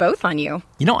 I like both on you.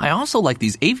 You know, I also like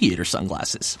these aviator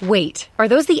sunglasses. Wait, are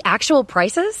those the actual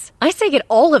prices? I say get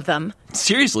all of them.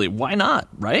 Seriously, why not,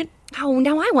 right? Oh,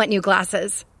 now I want new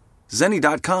glasses.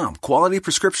 Zenni.com. Quality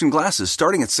prescription glasses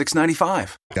starting at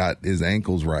 $6.95. Got his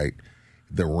ankles right.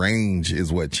 The range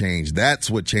is what changed.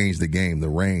 That's what changed the game, the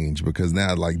range. Because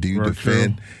now, like, do you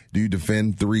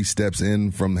defend 3 steps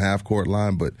in from the half-court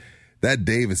line? But that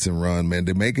Davidson run, man,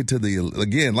 to make it to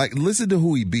listen to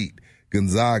who he beat.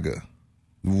 Gonzaga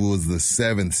was the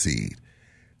 7th seed.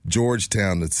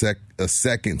 Georgetown, a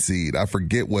 2nd seed. I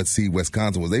forget what seed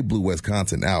Wisconsin was. They blew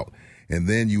Wisconsin out. And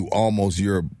then you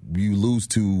lose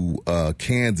to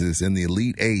Kansas in the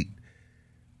Elite Eight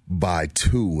by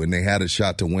 2. And they had a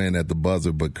shot to win at the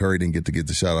buzzer, but Curry didn't get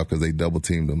the shot off because they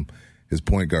double-teamed him. His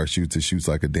point guard shoots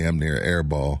like a damn near air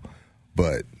ball.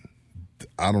 But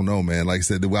I don't know, man. Like I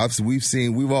said, I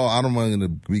don't want to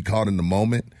be caught in the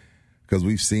moment because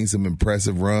we've seen some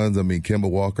impressive runs. I mean, Kemba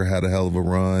Walker had a hell of a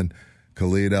run.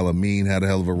 Khalid El-Amin had a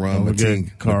hell of a run.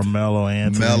 Carmelo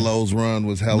Anthony. Melo's run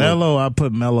was hell of a Melo, I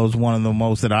put Melo's one of the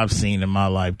most that I've seen in my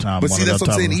lifetime. But see, that's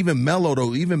what I'm saying. Even Melo,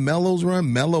 though, even Melo's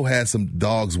run, Melo had some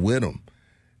dogs with him.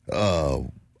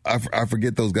 I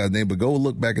forget those guys' names, but go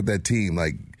look back at that team.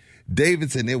 Like,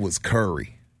 Davidson, it was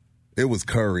Curry. It was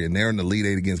Curry, and they're in the Elite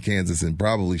Eight against Kansas and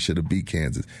probably should have beat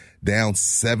Kansas. Down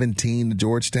 17 to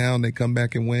Georgetown, they come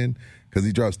back and win because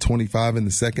he drops 25 in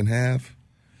the second half.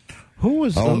 I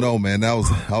don't know, man. I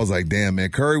was like, damn,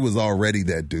 man. Curry was already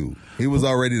that dude. He was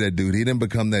already that dude. He didn't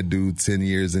become that dude 10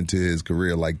 years into his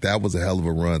career. Like, that was a hell of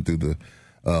a run through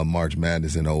the March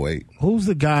Madness in 2008. Who's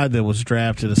the guy that was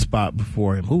drafted a spot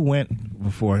before him? Who went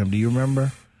before him? Do you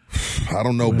remember? I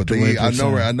don't know, but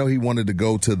I know he wanted to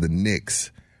go to the Knicks.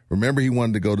 Remember, he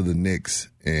wanted to go to the Knicks,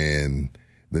 and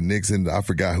The Knicks I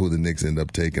forgot who the Knicks ended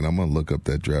up taking. I'm gonna look up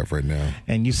that draft right now.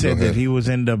 And you said that he was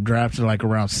ended up drafted like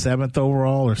around 7th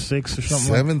overall or 6th or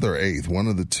something. 7th or 8th, one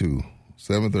of the two.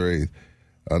 7th or 8th.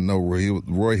 I know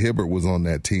Roy Hibbert was on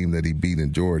that team that he beat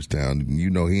in Georgetown. You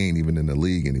know he ain't even in the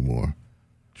league anymore.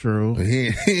 True.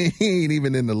 He ain't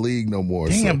even in the league no more.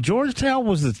 Damn, so. Georgetown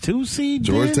was a 2 seed.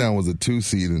 Georgetown was a 2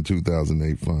 seed in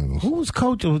 2008 finals. Who was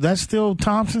coaching? Was that still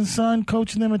Thompson's son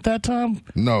coaching them at that time?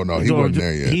 No, he wasn't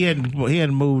there yet. He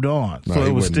hadn't moved on, no, so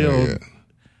it was wasn't still. There yet.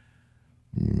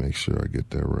 Let me make sure I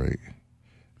get that right.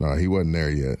 No, he wasn't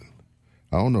there yet.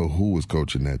 I don't know who was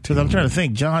coaching that team. Because I'm trying to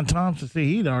think. John Thompson,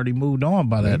 he'd already moved on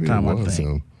by that time. I think.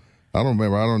 Him. I don't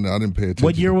remember. I didn't pay attention.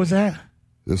 What year was that?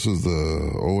 This was the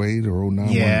 08 or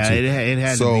 09. Yeah, it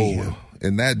had to be. So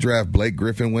in that draft, Blake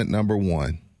Griffin went number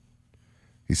 1.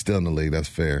 He's still in the league. That's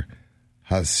fair.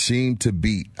 Hasheem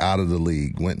Thabit out of the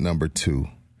league went number 2.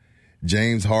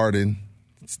 James Harden,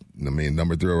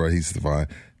 number 3, right? He's fine.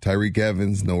 Tyreek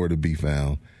Evans, nowhere to be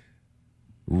found.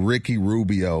 Ricky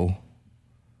Rubio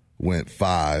went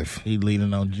 5. He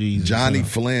leading on Jesus. Johnny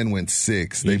Flynn went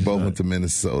 6. They both went to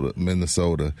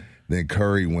Minnesota. Then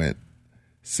Curry went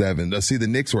 7. See, the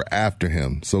Knicks were after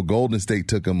him, so Golden State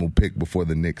took him a pick before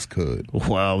the Knicks could.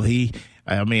 Well, I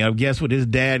guess with his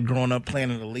dad growing up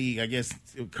playing in the league, I guess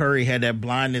Curry had that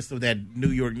blindness of that New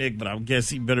York Knicks, but I guess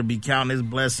he better be counting his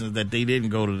blessings that they didn't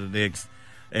go to the Knicks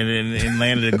and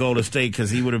landed at Golden State, because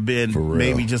he would have been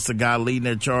maybe just a guy leading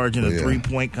their charge in a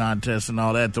 3-point contest and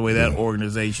all that, the way that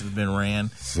organization's been ran.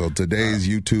 So today's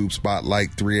YouTube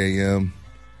spotlight, 3 a.m.,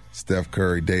 Steph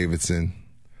Curry, Davidson.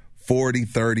 40,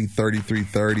 30, 33,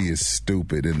 30 is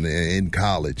stupid in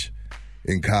college.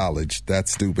 In college,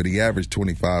 that's stupid. He averaged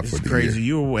 25 for the year. It's crazy.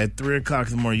 You were at 3 o'clock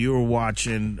in the morning. You were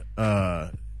watching. I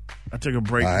took a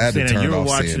break. I had to turn you were off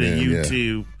watching CNN, at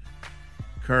YouTube.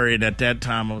 Curry, and at that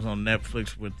time I was on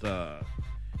Netflix with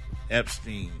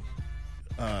Epstein.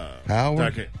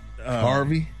 Howard?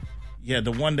 Harvey? Yeah,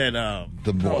 the one that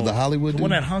the Hollywood dude?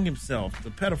 One that hung himself, the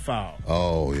pedophile.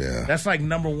 Oh yeah, that's like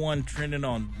number 1 trending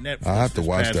on Netflix. I have to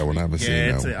watch that one. I haven't seen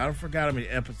that one. I forgot how many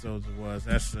episodes it was.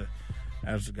 That's the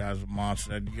guy's a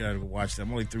monster. You got to watch that.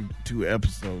 I'm only through 2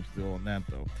 episodes still on that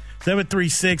though.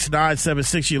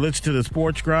 736-976. You listen to the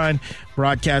Sports Grind,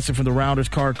 broadcasting from the Rounders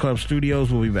Card Club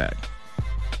Studios. We'll be back.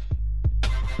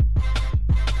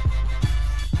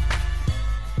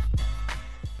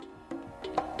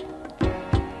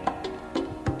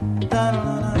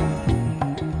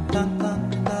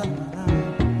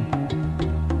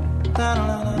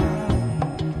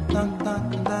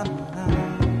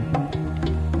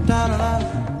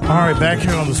 All right, back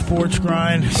here on the Sports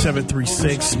Grind,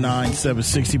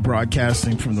 736-9760,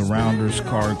 broadcasting from the Rounders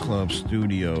Card Club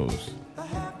Studios.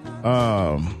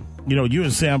 You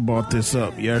and Sam brought this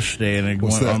up yesterday, and I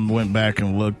went back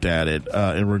and looked at it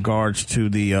in regards to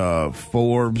the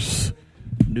Forbes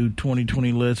new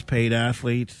 2020 list, paid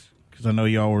athletes. Because I know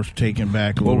y'all were taken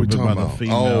back a little bit by the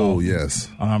female. Oh, yes.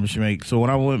 How much you make. So when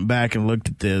I went back and looked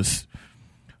at this,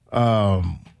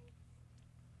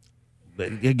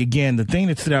 again, the thing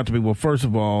that stood out to me, well, first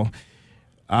of all,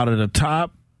 out of the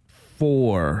top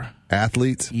 4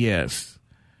 athletes, yes,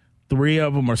 3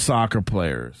 of them are soccer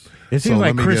players. It seems so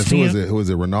like Christina. Who is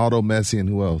it? Ronaldo, Messi, and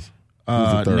who else?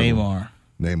 Neymar.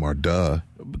 Neymar, duh.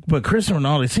 But Cristiano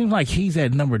Ronaldo, it seems like he's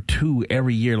at number 2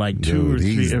 every year, like 2 or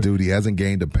 3. Dude, he hasn't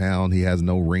gained a pound. He has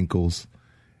no wrinkles.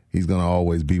 He's going to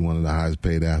always be one of the highest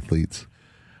paid athletes.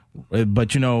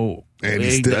 But and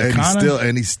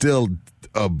he's still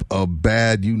a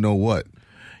bad you know what.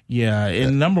 Yeah,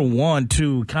 and number 1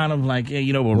 too, kind of like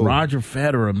Roger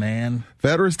Federer, man.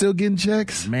 Federer's still getting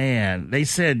checks? Man, they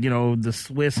said, the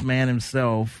Swiss man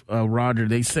himself, Roger,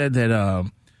 they said that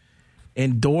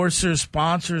endorsers,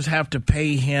 sponsors have to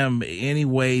pay him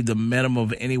anyway, the minimum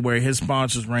of anywhere. His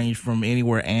sponsors range from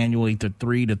anywhere annually to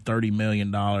 $3 to $30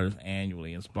 million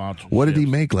annually in sponsorships. What did he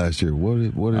make last year? What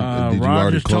did you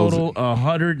Roger's total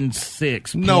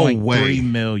 $106.3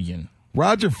 million.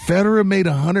 Roger Federer made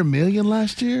 $100 million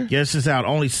last year? Yes, it's out.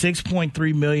 Only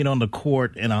 $6.3 million on the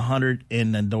court and $100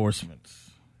 in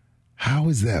endorsements. How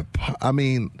is that? I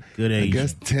mean, good Asian. I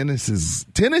guess tennis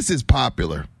is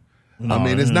popular. No, I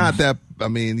mean, it's not that. I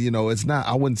mean, it's not.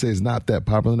 I wouldn't say it's not that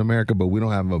popular in America, but we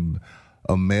don't have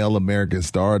a male American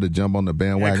star to jump on the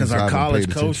bandwagon. Because our college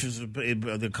coaches,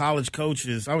 the college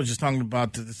coaches. I was just talking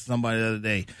about to somebody the other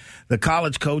day. The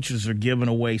college coaches are giving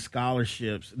away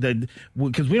scholarships.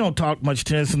 Because we don't talk much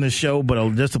tennis in this show,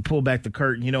 but just to pull back the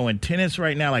curtain, in tennis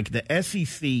right now, like the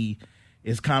SEC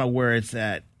is kind of where it's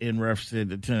at in reference to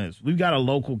the tennis. We've got a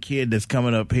local kid that's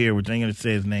coming up here, which I ain't going to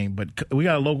say his name, but we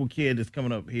got a local kid that's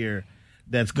coming up here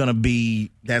that's got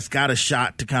a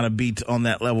shot to kind of be on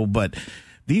that level. But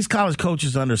these college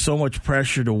coaches under so much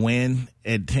pressure to win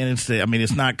at Tennessee. I mean,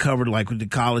 it's not covered like with the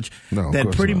college. No,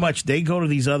 that pretty much they go to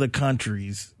these other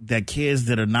countries that kids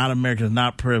that are not Americans,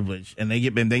 not privileged, and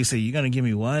they say, "You're going to give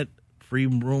me what? Free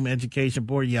room education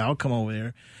board? Yeah, I'll come over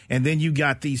there." And then you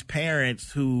got these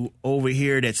parents who over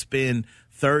here that spend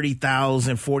 $30,000,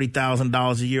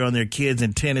 $40,000 a year on their kids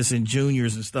in tennis and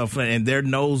juniors and stuff, and their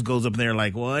nose goes up there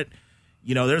like, what?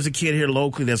 You know, there's a kid here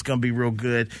locally that's going to be real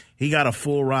good. He got a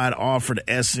full ride offer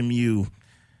to SMU.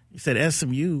 He said,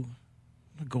 SMU?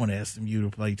 I'm going to SMU to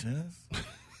play tennis.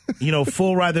 You know,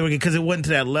 full ride there because it wasn't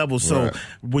to that level. So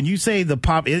when you say the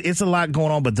pop, it's a lot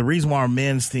going on. But the reason why our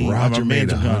men's team, Roger made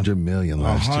 $100 million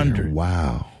last year.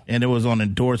 Wow. And it was on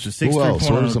endorsement. Who else?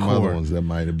 What are some other ones that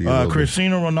might be?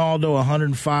 Cristiano Ronaldo,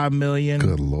 $105 million.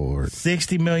 Good Lord.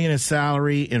 $60 million in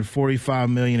salary and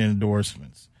 $45 million in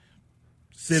endorsements.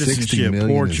 Citizenship, $60 million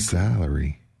Portugal. in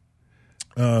salary.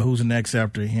 Who's the next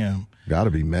after him? Got to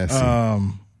be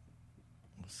Messi.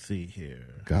 Let's see here.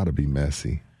 Got to be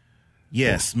Messi.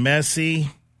 Yes, Messi.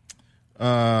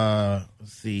 Let's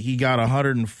see. He got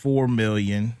 $104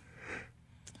 million.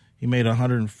 He made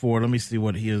 $104. Let me see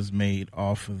what he has made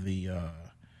off of the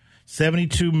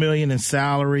 $72 million in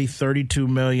salary, $32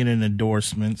 million in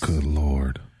endorsements. Good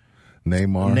Lord.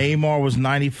 Neymar was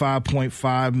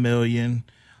 $95.5 million.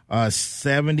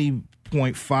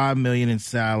 $70.5 million in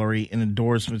salary and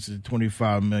endorsements is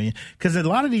 $25 million. Because a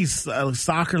lot of these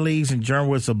soccer leagues in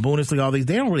Germany, with the Bundesliga, all these,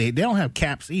 they don't have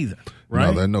caps either, right?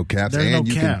 No, there are no caps. And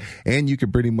you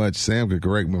can pretty much, Sam could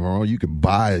correct me if I'm wrong, you could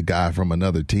buy a guy from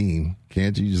another team,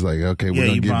 can't you? Just like, okay, we're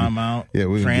going to buy him out. Yeah,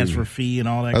 we're transfer fee and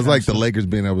all that. That's like the Lakers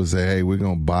being able to say, hey, we're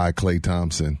going to buy Klay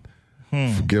Thompson.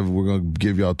 We're going to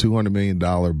give y'all $200 million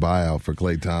buyout for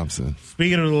Klay Thompson.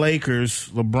 Speaking of the Lakers,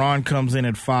 LeBron comes in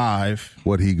at 5.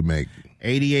 What'd he make?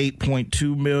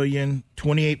 $88.2 million,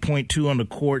 $28.2 on the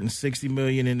court, and $60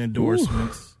 million in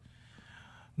endorsements. Ooh.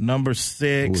 Number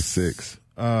 6. Who was 6?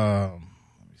 Let me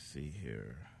see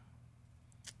here.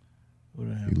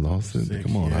 You lost it? 6?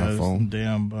 Come on,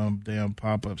 iPhone. Damn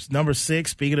pop-ups. Number 6,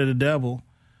 speaking of the devil,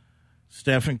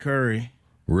 Stephen Curry.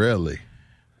 Really?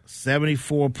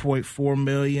 $74.4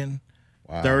 million,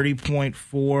 wow.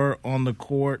 $30.4 on the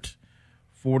court,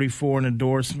 $44 in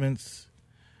endorsements.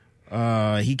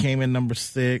 He came in number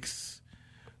 6.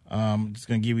 I'm just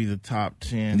going to give you the top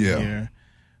 10 here.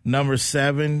 Number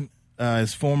 7,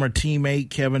 his former teammate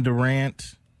Kevin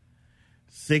Durant,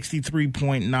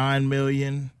 $63.9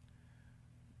 million,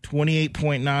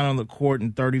 $28.9 on the court,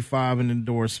 and $35 in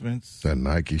endorsements. That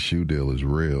Nike shoe deal is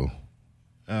real.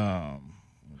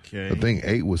 Okay. I think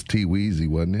 8 was T-Weezy,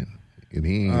 wasn't it? And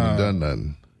he ain't even done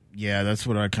nothing. Yeah, that's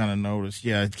what I kind of noticed.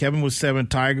 Yeah, Kevin was 7.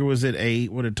 Tiger was at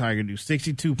 8. What did Tiger do?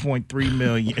 $62.3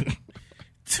 million.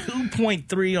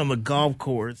 2.3 on the golf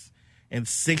course and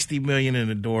 $60 million in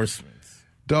endorsements.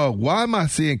 Dog, why am I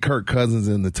seeing Kirk Cousins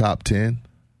in the top 10?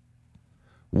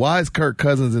 Why is Kirk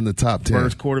Cousins in the top 10?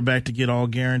 First quarterback to get all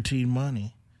guaranteed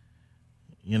money.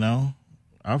 You know,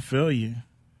 I feel you.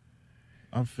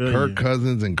 Kirk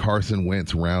Cousins and Carson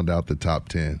Wentz round out the top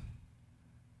 10.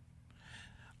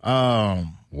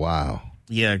 Wow.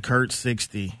 Yeah, Kurt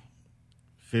 60,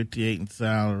 58 in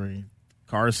salary.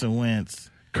 Carson Wentz.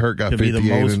 Kirk got 58 the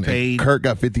most paid. Kirk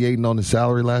got 58 on his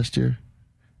salary last year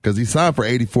because he signed for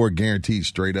 84 guaranteed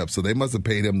straight up. So they must have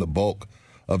paid him the bulk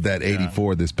of that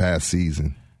 84 this past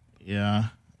season. Yeah.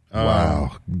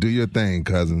 Wow. Do your thing,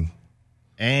 cousin.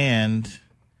 And.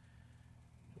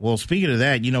 Well, speaking of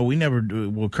that, you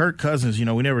know, Kirk Cousins, you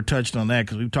know, we never touched on that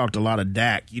because we've talked a lot of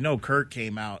Dak. You know, Kirk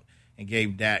came out and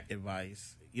gave Dak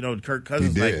advice. You know, Kirk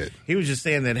Cousins, he was just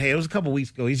saying that, hey, it was a couple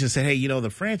weeks ago. He just said, hey, you know, the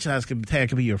franchise could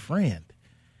be your friend.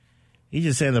 He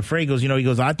just said,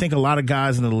 I think a lot of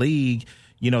guys in the league,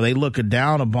 you know, they look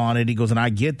down upon it. He goes, and I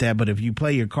get that, but if you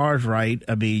play your cards right,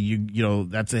 I mean, you know,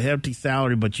 that's a hefty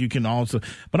salary, but you can also.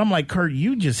 But I'm like, Kurt,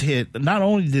 you just hit. Not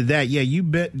only did that, you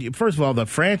bet. First of all, the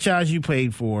franchise you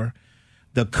paid for,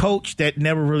 the coach that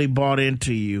never really bought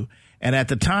into you, and at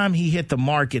the time he hit the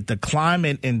market, the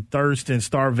climate and thirst and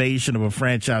starvation of a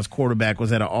franchise quarterback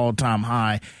was at an all-time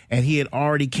high, and he had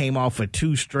already came off of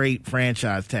 2 straight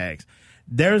franchise tags.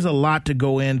 There's a lot to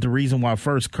go into the reason why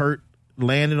first Kurt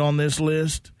landed on this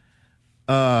list.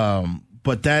 But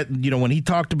that, you know, when he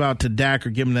talked about to Dak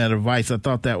or giving that advice, I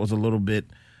thought that was a little bit,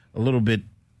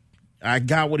 I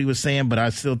got what he was saying, but I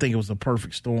still think it was a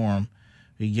perfect storm.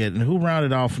 And who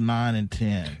rounded off 9 and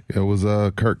 10? It was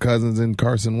Kirk Cousins and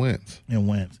Carson Wentz.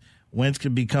 Wentz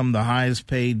could become the highest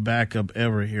paid backup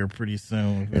ever here pretty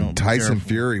soon. And Tyson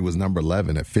Fury was number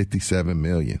 11 at $57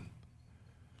 million.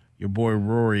 your boy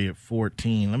Rory at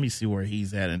 14. Let me see where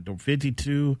he's at.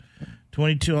 52,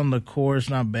 22 on the course,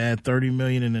 not bad. 30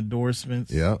 million in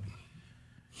endorsements. Yep.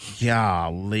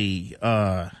 Golly.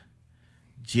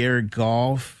 Jared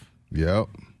Goff. Yep.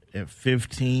 At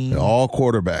 15. All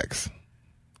quarterbacks.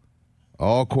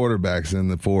 All quarterbacks in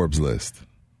the Forbes list.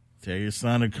 Tell your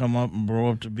son to come up and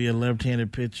grow up to be a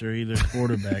left-handed pitcher, either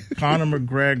quarterback. Conor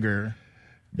McGregor.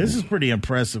 This is pretty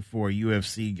impressive for a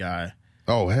UFC guy.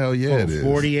 Oh, hell yeah, it is.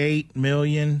 48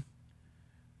 million.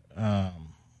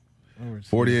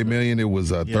 48 million. It was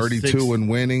 32 in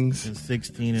winnings. And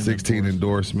 16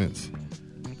 endorsements.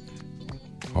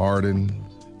 Harden,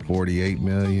 48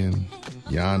 million.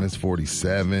 Giannis,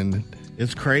 47.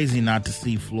 It's crazy not to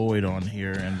see Floyd on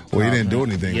here. And well, he didn't do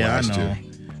anything last year.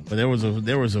 But there was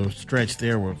a stretch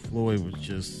there where Floyd was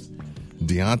just.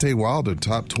 Deontay Wilder,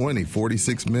 top 20,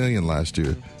 46 million last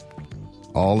year.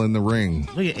 All in the ring.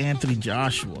 Look at Anthony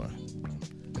Joshua.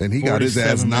 And he got his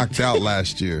ass knocked out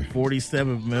last year.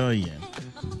 47 million.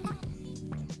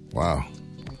 Wow.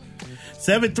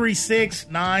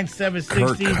 736-9760.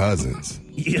 Kirk Cousins.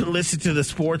 You listen to the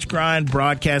Sports Grind,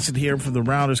 broadcasted here from the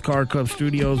Rounders Car Club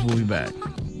studios. We'll be back.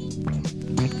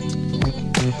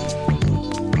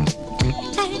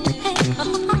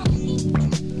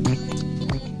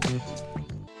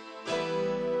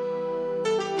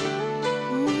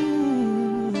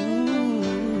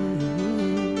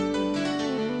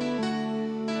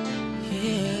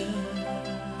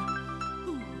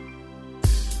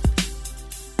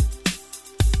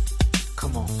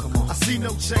 No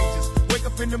changes. Wake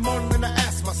up in the morning and I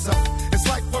ask myself, is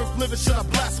life worth living? Should I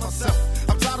blast myself?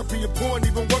 I'm tired of being poor and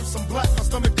even worse, I'm black. My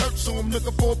stomach hurts, so I'm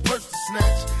looking for a purse to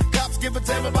snatch. Cops give a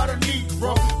damn about a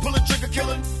Negro. Pull a trigger,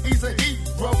 killing, he's a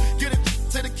hero. Get it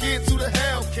to the kids who the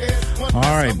hell cares. All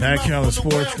right, back here on the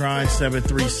Sports Grind,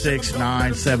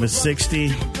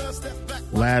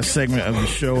 736-9760. Last segment of the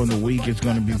show in the week is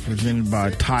going to be presented by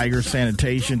Tiger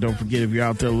Sanitation. Don't forget, if you're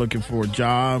out there looking for a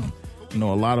job, you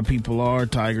know, a lot of people are.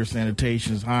 Tiger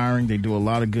Sanitation is hiring. They do a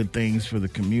lot of good things for the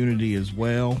community as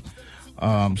well.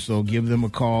 So give them a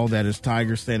call. That is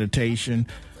Tiger Sanitation,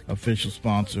 official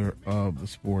sponsor of the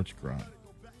Sports Grind.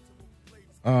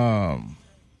 All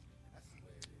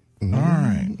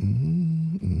right.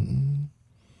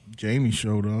 Jamie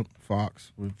showed up,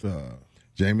 Fox, with...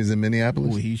 Jamie's in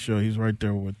Minneapolis? He's right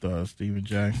there with Steven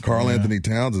Jackson. Carl Anthony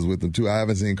Towns is with him, too. I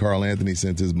haven't seen Carl Anthony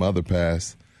since his mother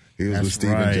passed. He was with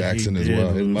Steven Jackson as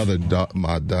well. His mother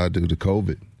died due to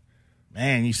COVID.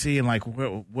 Man, you see, like,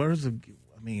 where's the?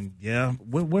 I mean, yeah,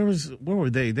 where were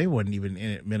they? They wasn't even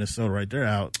in Minnesota, right? They're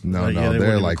out. No,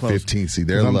 they're like 15. See,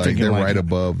 they're right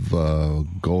above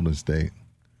Golden State.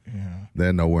 Yeah,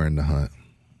 they're nowhere in the hunt.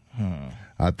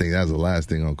 I think that's the last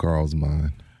thing on Carl's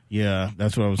mind. Yeah,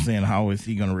 that's what I was saying. How is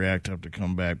he going to react after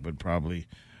come back? But probably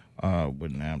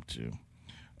wouldn't have to.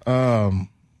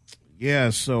 Yeah.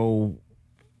 So.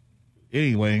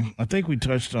 Anyway, I think we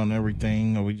touched on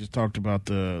everything. We just talked about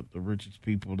the richest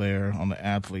people there on the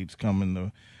athletes coming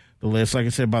the list. Like I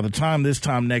said, by the time this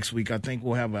time next week, I think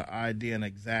we'll have an idea, an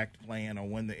exact plan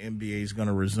on when the NBA is going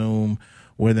to resume,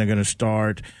 where they're going to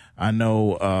start. I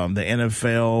know the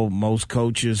NFL, most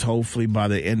coaches, hopefully by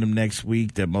the end of next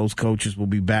week, that most coaches will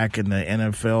be back in the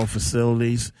NFL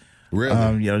facilities.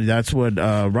 Really? That's what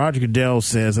Roger Goodell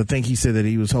says. I think he said that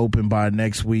he was hoping by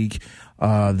next week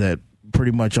that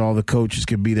pretty much all the coaches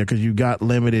can be there because you've got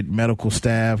limited medical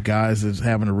staff, guys that's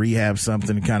having to rehab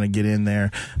something to kind of get in there.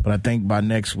 But I think by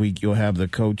next week you'll have the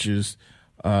coaches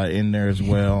in there as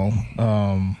well.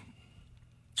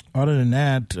 Other than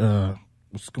that,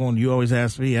 what's going? You always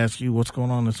ask you what's going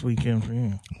on this weekend for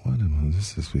you. What am I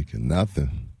this weekend?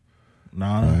 Nothing.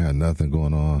 Nada? I got nothing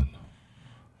going on.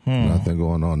 Nothing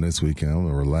going on this weekend. I'm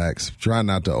gonna relax. Try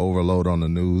not to overload on the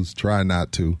news. Try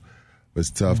not to. It's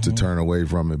tough to turn away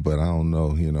from it, but I don't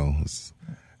know. You know,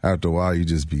 after a while, you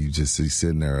just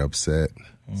sitting there upset.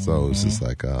 So it's just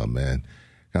like, oh man,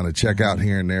 kind of check out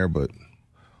here and there, but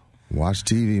watch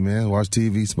TV, man. Watch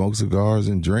TV, smoke cigars,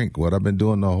 and drink. What I've been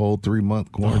doing the whole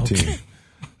 3-month quarantine.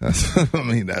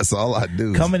 Okay. That's all I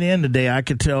do. Coming in today, I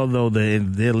could tell though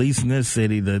that at least in this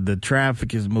city, the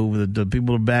traffic is moving. The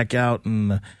people are back out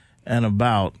and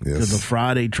about because the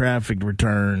Friday traffic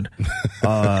returned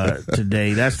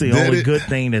today. That's the only good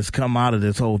thing that's come out of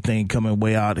this whole thing coming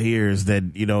way out here is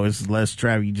that, you know, it's less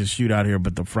traffic. You just shoot out here,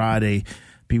 but the Friday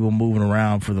people moving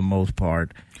around for the most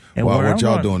part. And what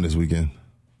y'all doing this weekend?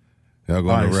 Y'all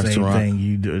going to a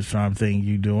restaurant? Same thing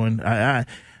you doing.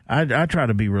 I try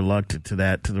to be reluctant to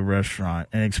the restaurant,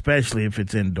 and especially if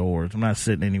it's indoors. I'm not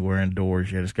sitting anywhere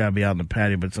indoors yet. It's got to be out in the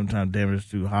patio, but sometimes, damn, it's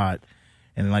too hot.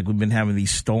 And like we've been having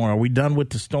these storms. Are we done with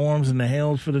the storms and the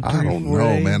hails for the 3 I don't 4 know,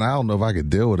 days? man. I don't know if I could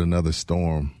deal with another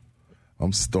storm.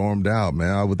 I'm stormed out,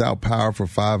 man. Without power for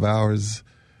 5 hours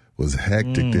was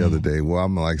hectic the other day. Well,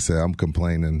 I'm like I said, I'm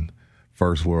complaining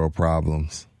first world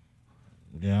problems.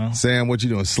 Yeah. Sam, what you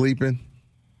doing? Sleeping?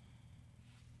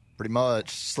 Pretty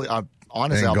much.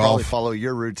 Honestly, And I'll golf. probably follow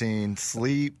your routine.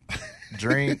 Sleep,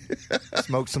 drink,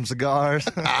 smoke some cigars.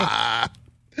 I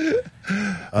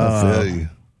feel you.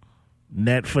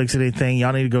 Netflix, anything?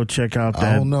 Y'all need to go check out that.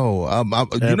 I don't know.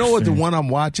 You know what? The Epstein. one I'm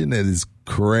watching that is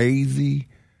crazy.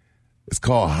 It's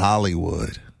called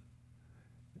Hollywood.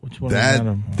 Which one is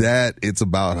that? That it's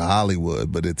about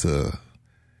Hollywood, but it's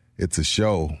a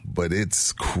show, but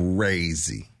it's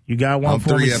crazy. You got one I'm for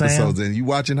 3 me, Sam? episodes in. You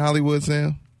watching Hollywood,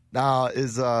 Sam?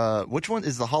 Which one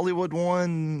is the Hollywood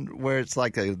one where it's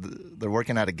like they're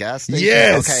working at a gas station?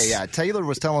 Yes. Okay, yeah. Taylor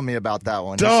was telling me about that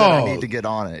one. Dog. He said I need to get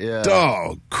on it. Yeah.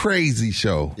 Dog, crazy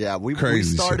show. Yeah, we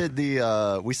Crazy started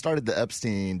the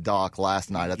Epstein doc last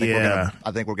night. I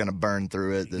think we're gonna burn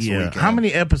through it this weekend. How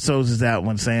many episodes is that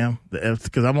one, Sam?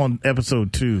 Because I'm on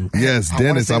episode 2. Yes,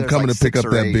 Dennis, I'm coming to pick up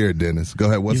that beer, Dennis. Go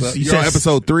ahead. What's up? You're on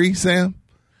episode 3, Sam,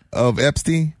 of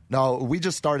Epstein? No, we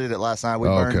just started it last night. We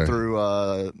burned through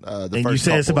the and first you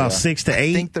said it's couple, about 6 to 8?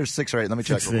 I think there's 6 or 8. Let me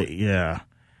check. 6 to 8, yeah.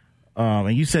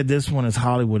 And you said this one is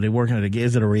Hollywood. They're working at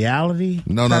is it a reality?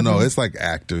 No. It's like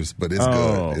actors, but it's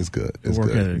good. It's good. It's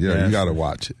good. Yeah, you got to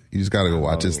watch it. You just got to go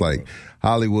watch it. It's like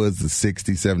Hollywood's the 60s,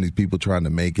 70s, people trying to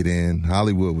make it in.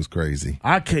 Hollywood was crazy.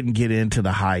 I couldn't get into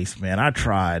the heist, man. I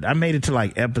tried. I made it to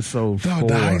like episode 4.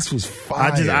 The heist was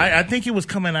fire. I think it was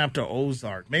coming after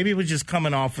Ozark. Maybe it was just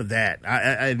coming off of that.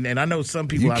 And I know some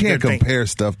people You out can't there compare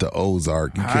stuff to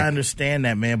Ozark. You I can't. understand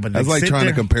that, man. But That's they like sit trying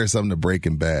there- to compare something to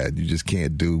Breaking Bad. You just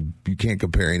can't you can't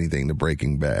compare anything to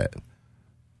Breaking Bad.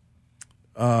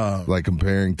 Like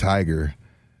comparing Tiger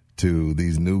to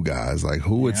these new guys. Like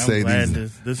who would say this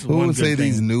is who one would good say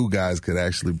these thing. new guys could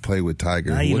actually play with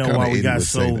Tiger? Now you What know kind why of we idiot got would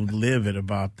so say that? livid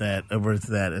about that over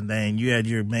that, and then you had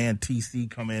your man TC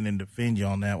come in and defend you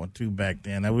on that one too back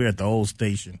then. Now we were at the old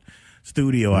station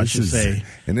studio, I should say.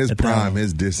 In his at the prime, time.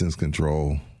 his distance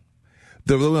control.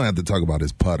 We don't have to talk about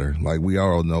his putter. Like we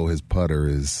all know, his putter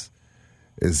is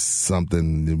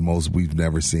something the most we've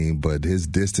never seen. But his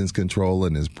distance control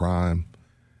in his prime.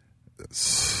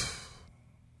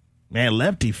 Man,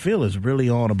 Lefty Phil is really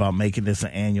on about making this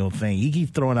an annual thing. He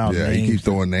keeps throwing out names. He keeps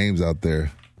throwing names out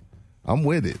there. I'm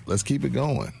with it. Let's keep it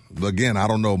going. Again, I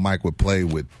don't know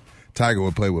if Tiger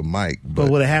would play with Mike. But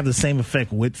would it have the same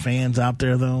effect with fans out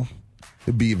there, though?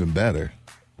 It'd be even better.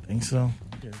 Think so?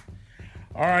 Yeah.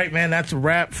 All right, man, that's a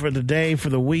wrap for the day, for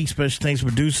the week. Special thanks to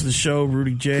producer of the show,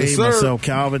 Rudy J, Yes, sir. myself,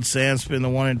 Calvin, Sam Spin, the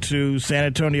 1 and 2, San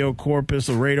Antonio, Corpus,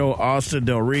 Laredo, Austin,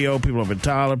 Del Rio, people up in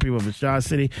Tyler, people up in Shaw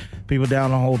City, people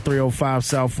down the whole 305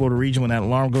 South Florida region. When that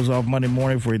alarm goes off Monday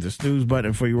morning, for you the snooze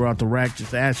button, before you were out the rack,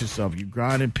 just ask yourself, you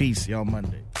grind in peace. See you on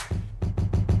Monday.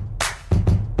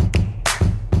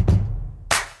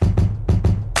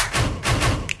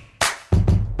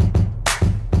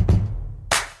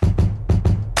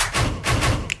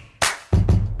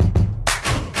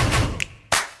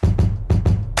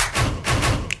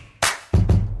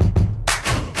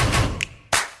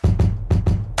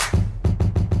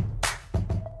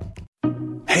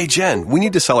 Hey, Jen, we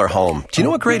need to sell our home. Do you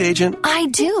know a great agent? I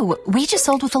do. We just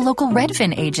sold with a local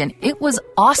Redfin agent. It was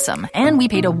awesome. And we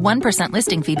paid a 1%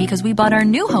 listing fee because we bought our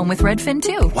new home with Redfin,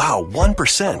 too. Wow,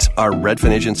 1%. Are Redfin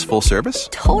agents full service?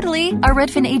 Totally. Our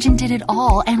Redfin agent did it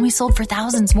all, and we sold for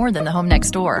thousands more than the home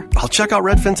next door. I'll check out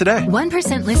Redfin today.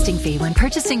 1% listing fee when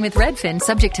purchasing with Redfin,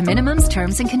 subject to minimums,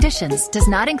 terms, and conditions. Does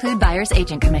not include buyer's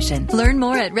agent commission. Learn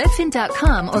more at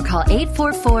redfin.com or call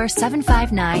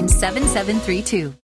 844-759-7732.